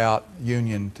perfect without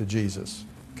union to Jesus.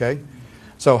 Okay?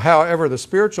 So, however, the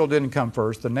spiritual didn't come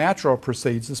first. The natural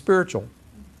precedes the spiritual.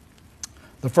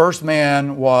 The first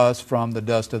man was from the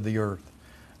dust of the earth.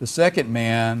 The second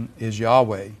man is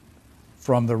Yahweh,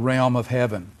 from the realm of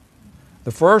heaven.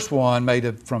 The first one,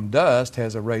 made from dust,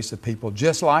 has a race of people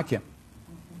just like him,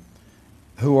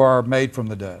 who are made from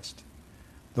the dust.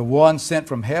 The one sent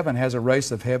from heaven has a race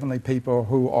of heavenly people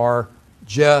who are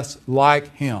just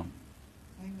like him.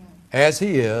 Amen. As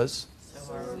he is,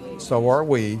 so are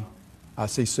we. I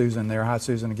see Susan there. Hi,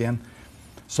 Susan, again.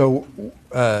 So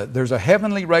there's a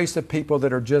heavenly race of people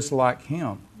that are just like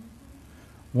him.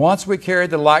 Once we carried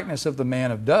the likeness of the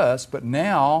man of dust, but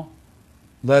now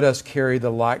let us carry the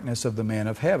likeness of the man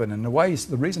of heaven. And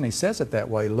the reason he says it that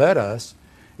way, let us,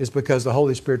 is because the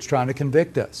Holy Spirit's trying to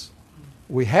convict us.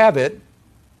 We have it,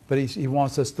 but he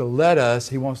wants us to let us.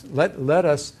 He wants let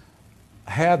us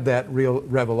have that real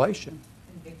revelation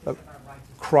of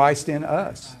Christ in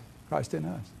us. Christ in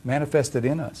us, manifested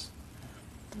in us.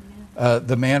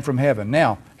 The man from heaven.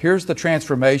 Now, here's the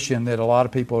transformation that a lot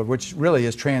of people, which really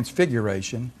is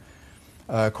transfiguration,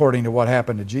 according to what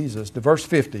happened to Jesus. To verse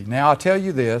 50. Now I tell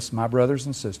you this, my brothers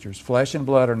and sisters, flesh and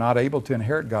blood are not able to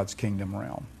inherit God's kingdom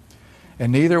realm,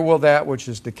 and neither will that which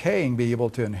is decaying be able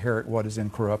to inherit what is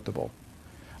incorruptible.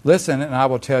 Listen, and I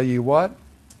will tell you what?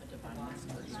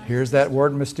 Here's that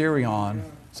word mysterion. It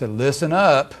said, listen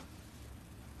up.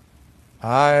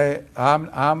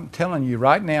 I'm telling you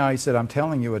right now, he said, I'm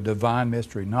telling you a divine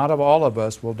mystery. Not of all of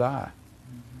us will die,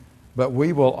 but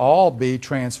we will all be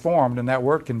transformed, and that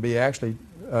word can be actually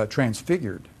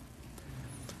transfigured.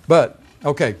 But,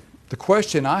 okay, the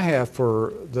question I have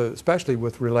especially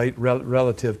with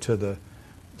relative to the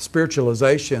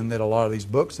spiritualization that a lot of these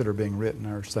books that are being written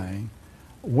are saying,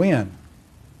 when?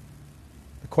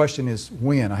 The question is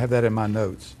when. I have that in my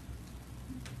notes.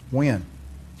 When?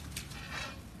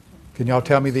 Can y'all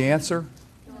tell me the answer?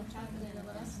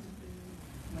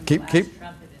 Keep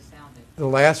the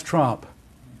last trump.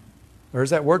 There's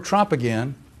that word trump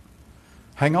again.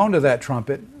 Hang on to that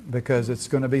trumpet because it's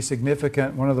going to be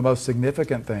significant, one of the most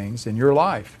significant things in your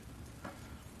life.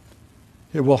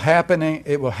 It will happen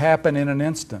in an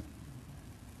instant.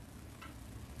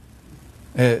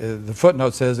 The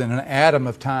footnote says in an atom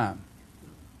of time,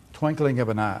 twinkling of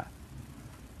an eye.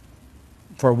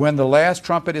 For when the last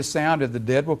trumpet is sounded, the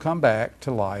dead will come back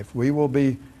to life. We will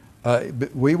be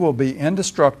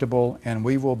indestructible, and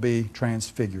we will be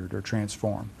transfigured or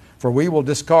transformed. For we will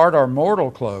discard our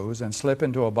mortal clothes and slip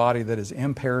into a body that is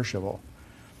imperishable.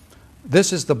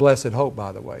 This is the blessed hope,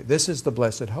 by the way. This is the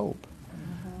blessed hope.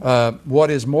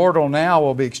 What is mortal now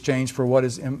will be exchanged for what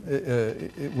is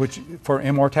for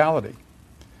immortality.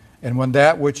 And when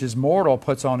that which is mortal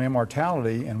puts on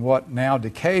immortality, and what now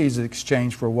decays is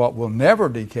exchanged for what will never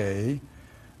decay,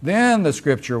 then the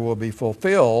scripture will be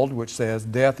fulfilled, which says,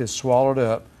 death is swallowed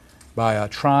up by a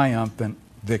triumphant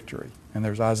victory. And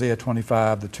there's Isaiah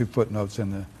 25, the two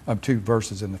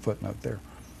verses in the footnote there.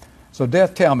 So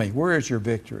death, tell me, where is your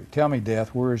victory? Tell me,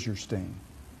 death, where is your sting?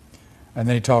 And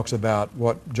then he talks about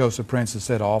what Joseph Prince has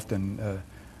said often,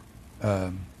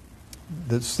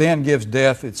 that sin gives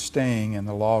death its sting and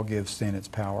the law gives sin its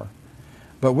power.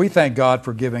 But we thank God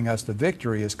for giving us the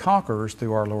victory as conquerors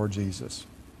through our Lord Jesus.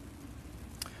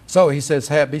 So he says,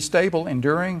 be stable,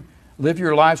 enduring, live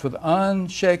your lives with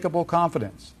unshakable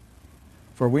confidence.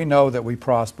 For we know that we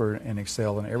prosper and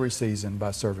excel in every season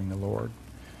by serving the Lord.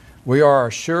 We are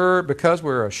assured, because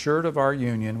we're assured of our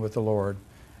union with the Lord,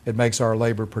 it makes our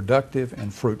labor productive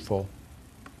and fruitful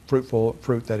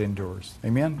fruit that endures.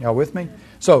 Amen? Y'all with me?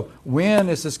 So when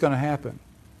is this going to happen?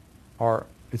 Or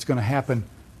it's going to happen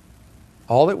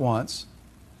all at once.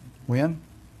 When?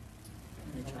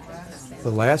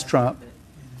 The last trump,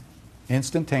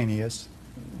 instantaneous,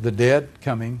 the dead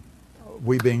coming,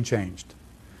 we being changed.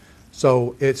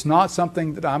 So it's not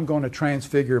something that I'm going to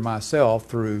transfigure myself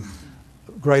through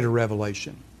greater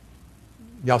revelation.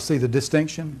 Y'all see the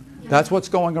distinction? That's what's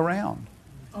going around.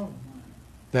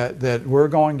 That we're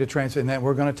going to transfer, and then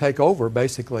we're going to take over,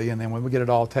 basically, and then when we get it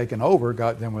all taken over,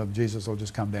 Jesus will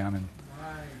just come down and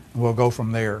we'll go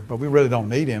from there. But we really don't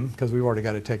need Him because we've already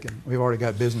got it taken. We've already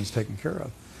got business taken care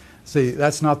of. See,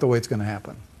 that's not the way it's going to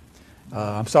happen.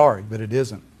 I'm sorry, but it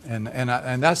isn't. And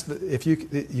that's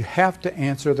you have to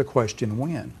answer the question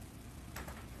when.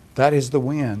 That is the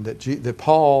when that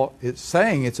Paul is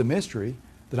saying. It's a mystery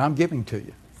that I'm giving to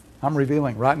you. I'm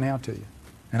revealing right now to you,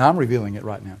 and I'm revealing it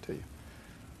right now to you.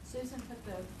 Susan put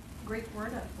the Greek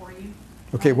word up for you.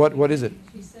 Okay, what is it?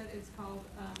 She said it's called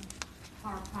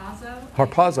harpazo.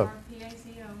 Harpazo. Harpazo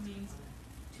means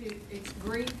it's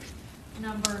Greek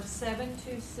number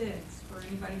 726 for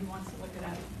anybody who wants to look it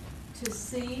up. To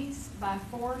seize by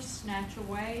force, snatch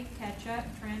away, catch up,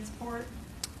 transport,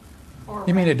 or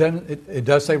You mean it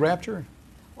does say rapture?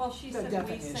 Well, she said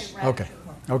we say Okay.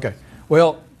 rapture. Okay.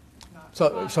 Well,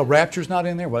 so rapture's not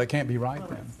in there? Well, it can't be right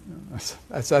then.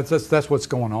 That's what's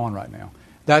going on right now.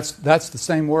 That's the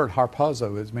same word,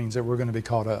 harpazo. It means that we're going to be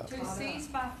caught up. To seize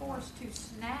by force, to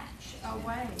snatch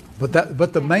away.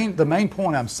 But the main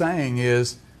point I'm saying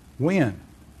is when?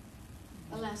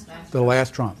 The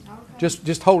last trump. Okay.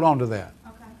 Just hold on to that.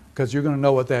 Okay. Because you're going to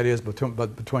know what that is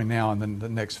between now and the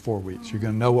next 4 weeks. You're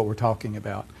going to know what we're talking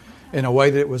about in a way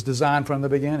that it was designed from the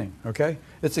beginning. Okay?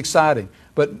 It's exciting.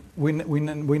 But we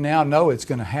now know it's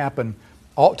going to happen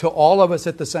to all of us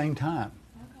at the same time.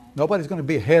 Okay. Nobody's going to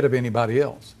be ahead of anybody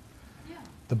else. Yeah.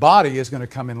 The body is going to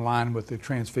come in line with the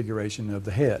transfiguration of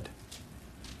the head.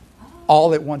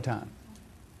 All at one time.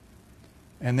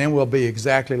 And then we'll be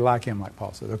exactly like Him, like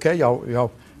Paul said. Okay?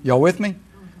 Y'all with me?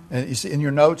 And you see in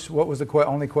your notes, what was the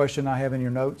only question I have in your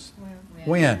notes?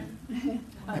 When?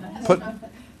 Put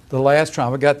the last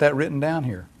Trump. I got that written down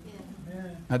here.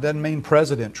 That doesn't mean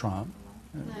President Trump.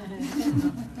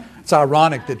 It's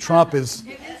ironic that Trump is.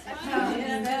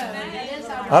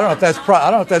 I don't know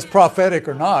if that's prophetic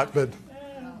or not, but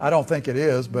I don't think it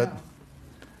is. But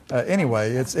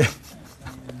anyway,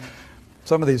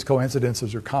 some of these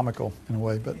coincidences are comical in a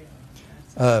way. But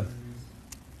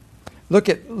look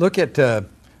at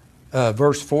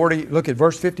verse 40. Look at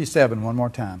verse 57 one more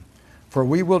time. For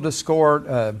we will discord.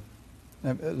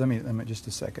 Let me just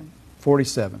a second.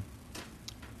 47.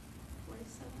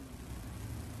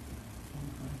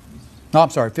 No, I'm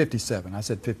sorry, 57. I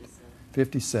said 50,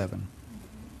 57.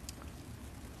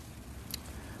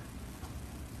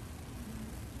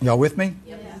 Y'all with me?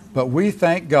 Yes. But we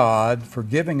thank God for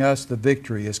giving us the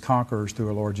victory as conquerors through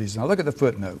our Lord Jesus. Now look at the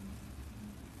footnote.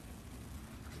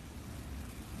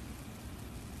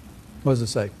 What does it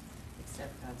say?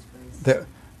 Accept God's grace.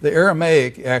 The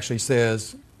Aramaic actually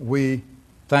says, we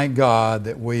thank God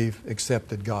that we've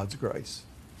accepted God's grace.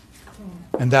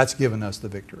 And that's given us the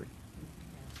victory.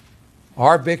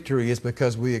 Our victory is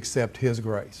because we accept His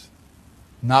grace,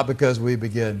 not because we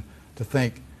begin to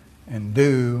think and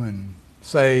do and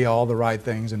say all the right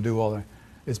things and do all the,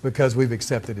 it's because we've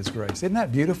accepted His grace. Isn't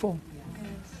that beautiful?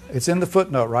 It's in the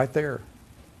footnote right there.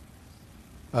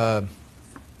 But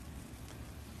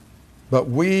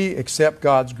we accept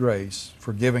God's grace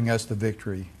for giving us the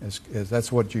victory. As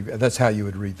that's how you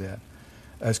would read that,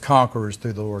 as conquerors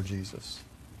through the Lord Jesus.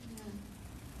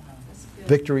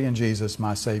 Victory in Jesus,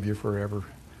 my Savior forever.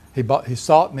 He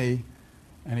sought me,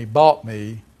 and He bought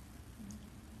me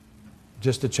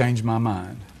just to change my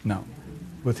mind. No,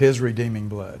 with His redeeming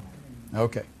blood.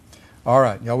 Okay, all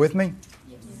right. Y'all with me?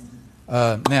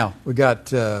 Yes. Now we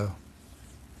got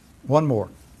one more.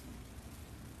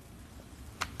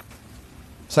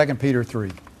 2 Peter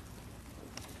 3.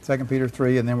 2 Peter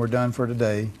 3, and then we're done for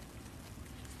today.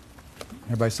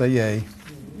 Everybody say yay.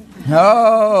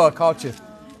 Oh, I caught you.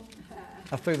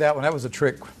 I threw that one. That was a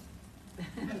trick.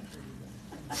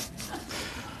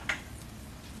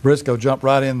 Briscoe jumped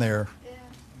right in there.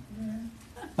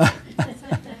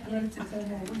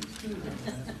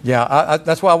 Yeah,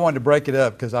 that's why I wanted to break it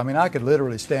up, because I could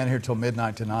literally stand here till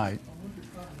midnight tonight,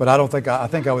 but I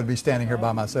think I would be standing here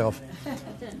by myself.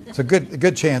 It's a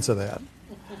good chance of that.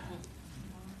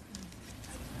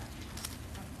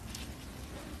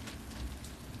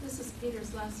 This is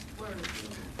Peter's last word.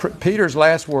 Peter's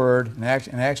last word, and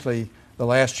actually the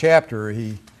last chapter,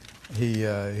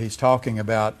 he's talking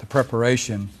about the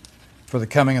preparation for the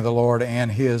coming of the Lord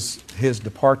and His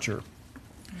departure.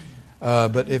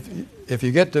 But if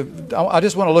you get to, I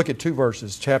just want to look at two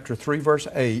verses. Chapter 3, verse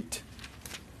 8.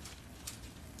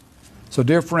 So,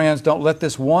 dear friends, don't let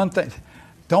this one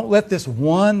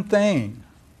thing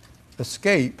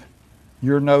escape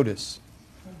your notice.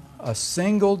 A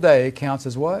single day counts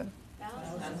as what?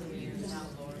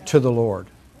 To the Lord,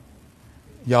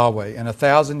 Yahweh. And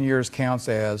 1,000 years counts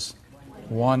as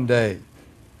one day.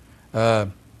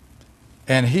 And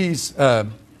he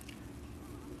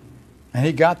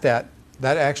got that.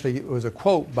 That actually was a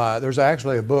quote there's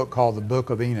actually a book called the Book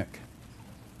of Enoch.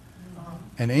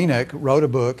 And Enoch wrote a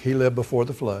book. He lived before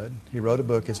the flood. He wrote a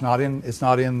book. It's not in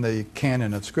the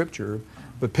canon of Scripture,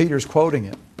 but Peter's quoting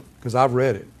it because I've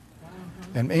read it.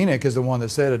 And Enoch is the one that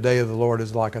said a day of the Lord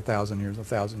is like 1,000 years,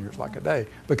 1,000 years like a day.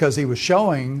 Because he was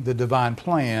showing the divine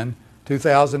plan,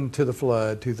 2,000 to the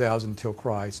flood, 2,000 till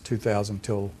Christ, 2,000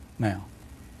 till now.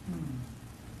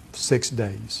 6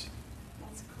 days.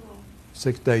 That's cool.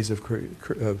 6 days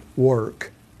of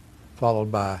work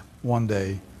followed by 1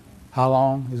 day. How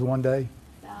long is 1 day?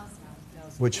 1,000.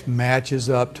 Which matches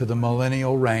up to the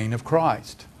millennial reign of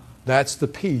Christ. That's the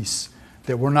peace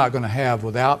that we're not going to have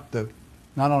without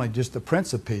not only just the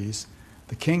Prince of Peace,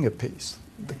 the King of Peace,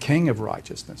 the King of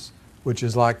Righteousness, which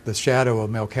is like the shadow of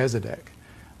Melchizedek.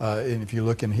 And if you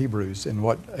look in Hebrews, and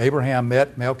what Abraham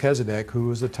met Melchizedek, who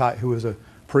was a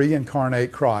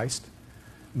pre-incarnate Christ.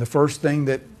 And the first thing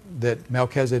that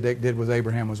Melchizedek did with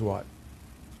Abraham was what?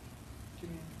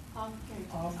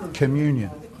 Communion.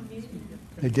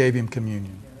 He gave him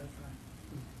communion.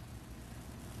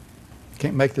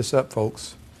 Can't make this up,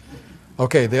 folks.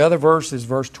 Okay, the other verse is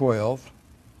verse 12.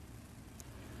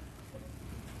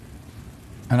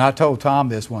 And I told Tom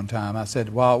this one time. I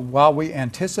said, while we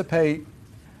anticipate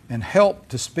and help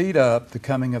to speed up the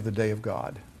coming of the day of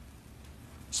God.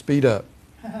 Speed up.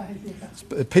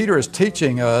 Peter is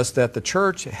teaching us that the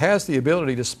church has the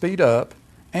ability to speed up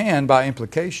and, by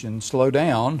implication, slow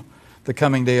down the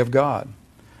coming day of God.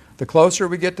 The closer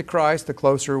we get to Christ, the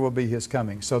closer will be His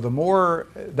coming. So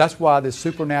that's why this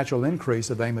supernatural increase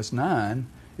of Amos 9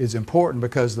 is important,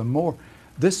 because the more,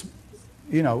 this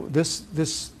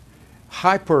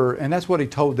hyper, and that's what he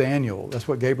told Daniel, that's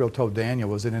what Gabriel told Daniel,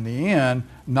 was that in the end,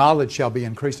 knowledge shall be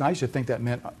increased. And I used to think that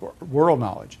meant world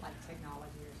knowledge.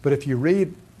 But if you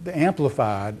read the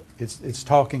Amplified, it's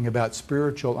talking about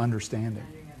spiritual understanding.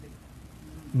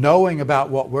 Knowing about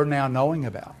what we're now knowing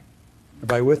about.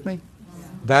 Everybody with me?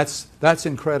 Yeah. That's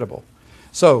incredible.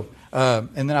 So,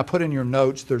 and then I put in your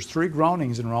notes, there's 3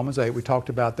 groanings in Romans 8. We talked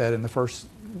about that in the first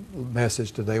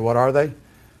message today. What are they?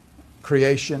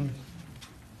 Creation.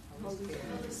 Holy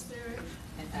Spirit.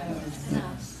 And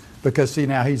us. Because see,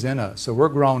 now He's in us. So we're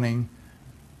groaning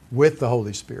with the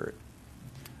Holy Spirit.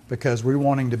 Because we're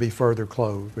wanting to be further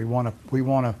clothed. We want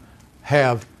to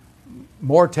have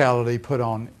mortality put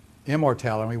on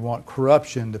immortality, and we want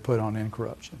corruption to put on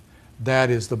incorruption.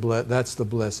 That's the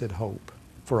blessed hope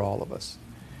for all of us.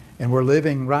 And we're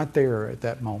living right there at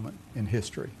that moment in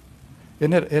history.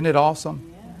 Isn't it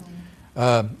awesome?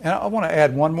 Yeah. And I want to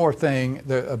add one more thing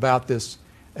about this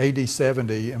AD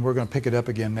 70, and we're going to pick it up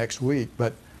again next week.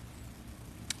 But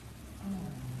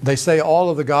they say all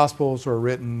of the Gospels are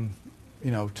written,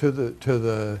 to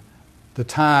the the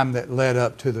time that led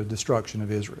up to the destruction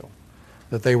of Israel.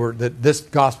 That this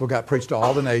gospel got preached to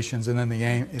all the nations, and then the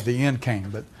end came.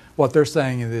 But what they're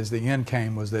saying is the end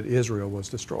came was that Israel was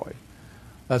destroyed.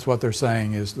 That's what they're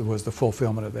saying was the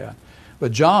fulfillment of that.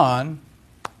 But John,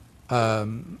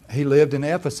 he lived in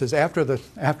Ephesus after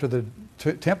the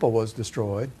temple was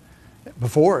destroyed.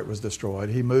 Before it was destroyed,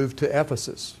 he moved to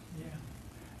Ephesus. Yeah.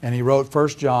 And he wrote 1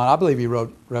 John. I believe he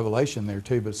wrote Revelation there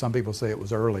too, but some people say it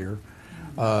was earlier.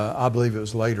 I believe it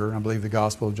was later. I believe the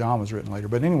Gospel of John was written later.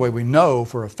 But anyway, we know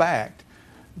for a fact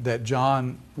that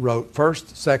John wrote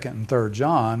 1st, 2nd, and 3rd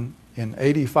John in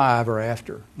 85 or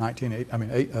after. AD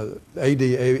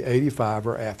 85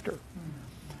 or after.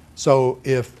 So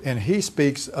he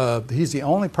speaks of, he's the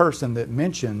only person that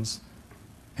mentions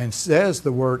and says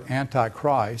the word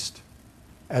Antichrist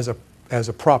as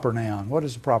a proper noun. What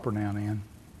is a proper noun, Ann?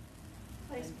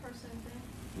 Place, person,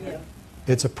 thing. Yeah.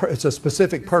 It's a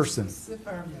specific person. Specific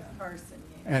person,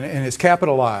 yeah. And it's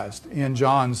capitalized in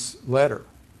John's letter.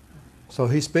 So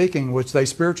he's speaking, which they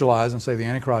spiritualize and say the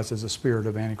Antichrist is a spirit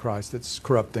of Antichrist that's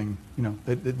corrupting,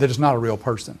 that is not a real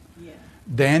person. Yeah.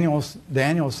 Daniel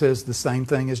says the same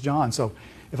thing as John. So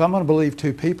if I'm going to believe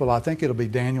two people, I think it'll be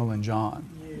Daniel and John.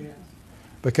 Yeah.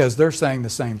 Because they're saying the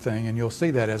same thing, and you'll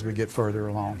see that as we get further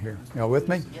along here. Y'all with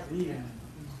me? Yeah.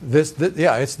 This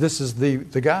is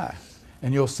the guy.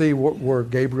 And you'll see where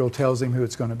Gabriel tells him who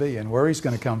it's going to be and where he's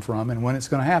going to come from and when it's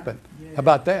going to happen. How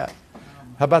about that?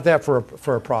 How about that for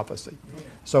a prophecy?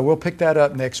 So we'll pick that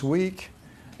up next week.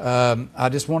 I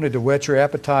just wanted to whet your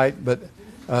appetite, but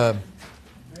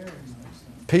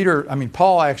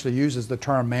Paul actually uses the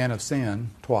term man of sin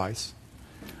twice.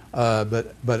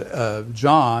 But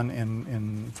John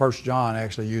in 1 John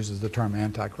actually uses the term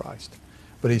Antichrist.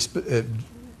 But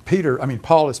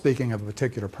Paul is speaking of a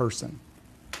particular person.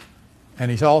 And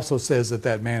he also says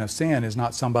that man of sin is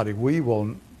not somebody we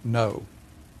will know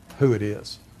who it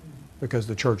is, because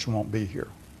the church won't be here.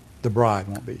 The bride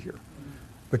won't be here,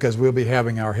 because we'll be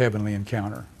having our heavenly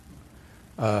encounter.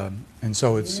 And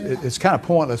so it's kind of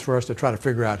pointless for us to try to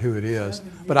figure out who it is.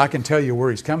 But I can tell you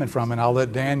where he's coming from, and I'll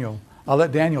let Daniel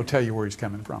tell you where he's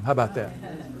coming from. How about that?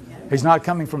 He's not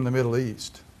coming from the Middle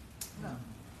East.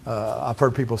 I've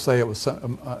heard people say it was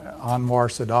Anwar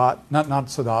Sadat. Not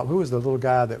Sadat. Who was the little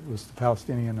guy that was the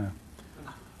Palestinian?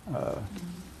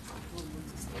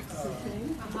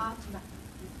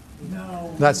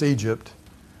 No. That's Egypt.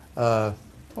 What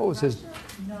was his?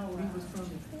 No, he was from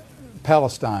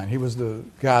Palestine. He was the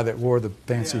guy that wore the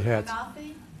fancy hats.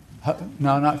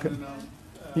 No, not.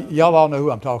 Y'all all know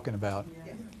who I'm talking about.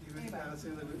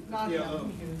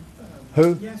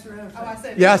 Who?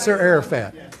 Yasser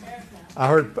Arafat. I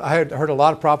had heard a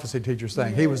lot of prophecy teachers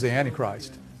saying he was the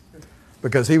Antichrist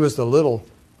because he was the little.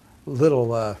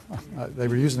 They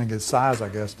were using his size, I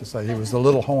guess, to say he was the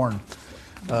little horn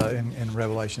in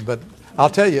Revelation. But I'll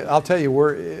tell you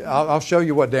where. I'll show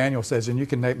you what Daniel says, and you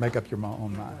can make up your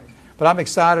own mind. But I'm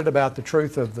excited about the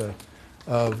truth of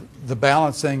the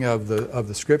balancing of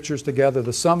the scriptures together.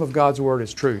 The sum of God's word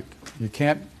is truth. You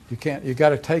got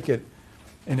to take it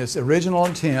in its original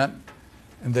intent,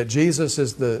 and that Jesus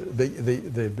is the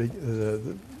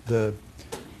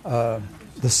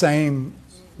same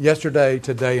yesterday,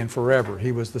 today, and forever.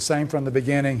 He was the same from the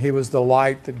beginning. He was the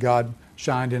light that God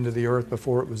shined into the earth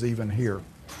before it was even here.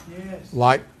 Yes.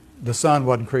 Light, the sun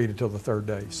wasn't created till the third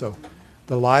day. So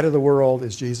the light of the world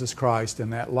is Jesus Christ,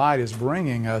 and that light is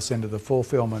bringing us into the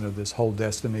fulfillment of this whole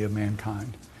destiny of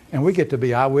mankind. And we get to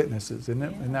be eyewitnesses,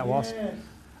 isn't that awesome?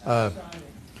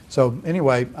 So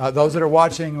anyway, those that are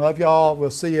watching, love y'all. We'll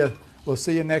see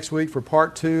you next week for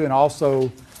part 2, and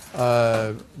also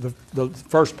the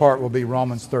first part will be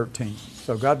Romans 13.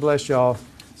 So God bless y'all.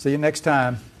 See you next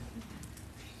time.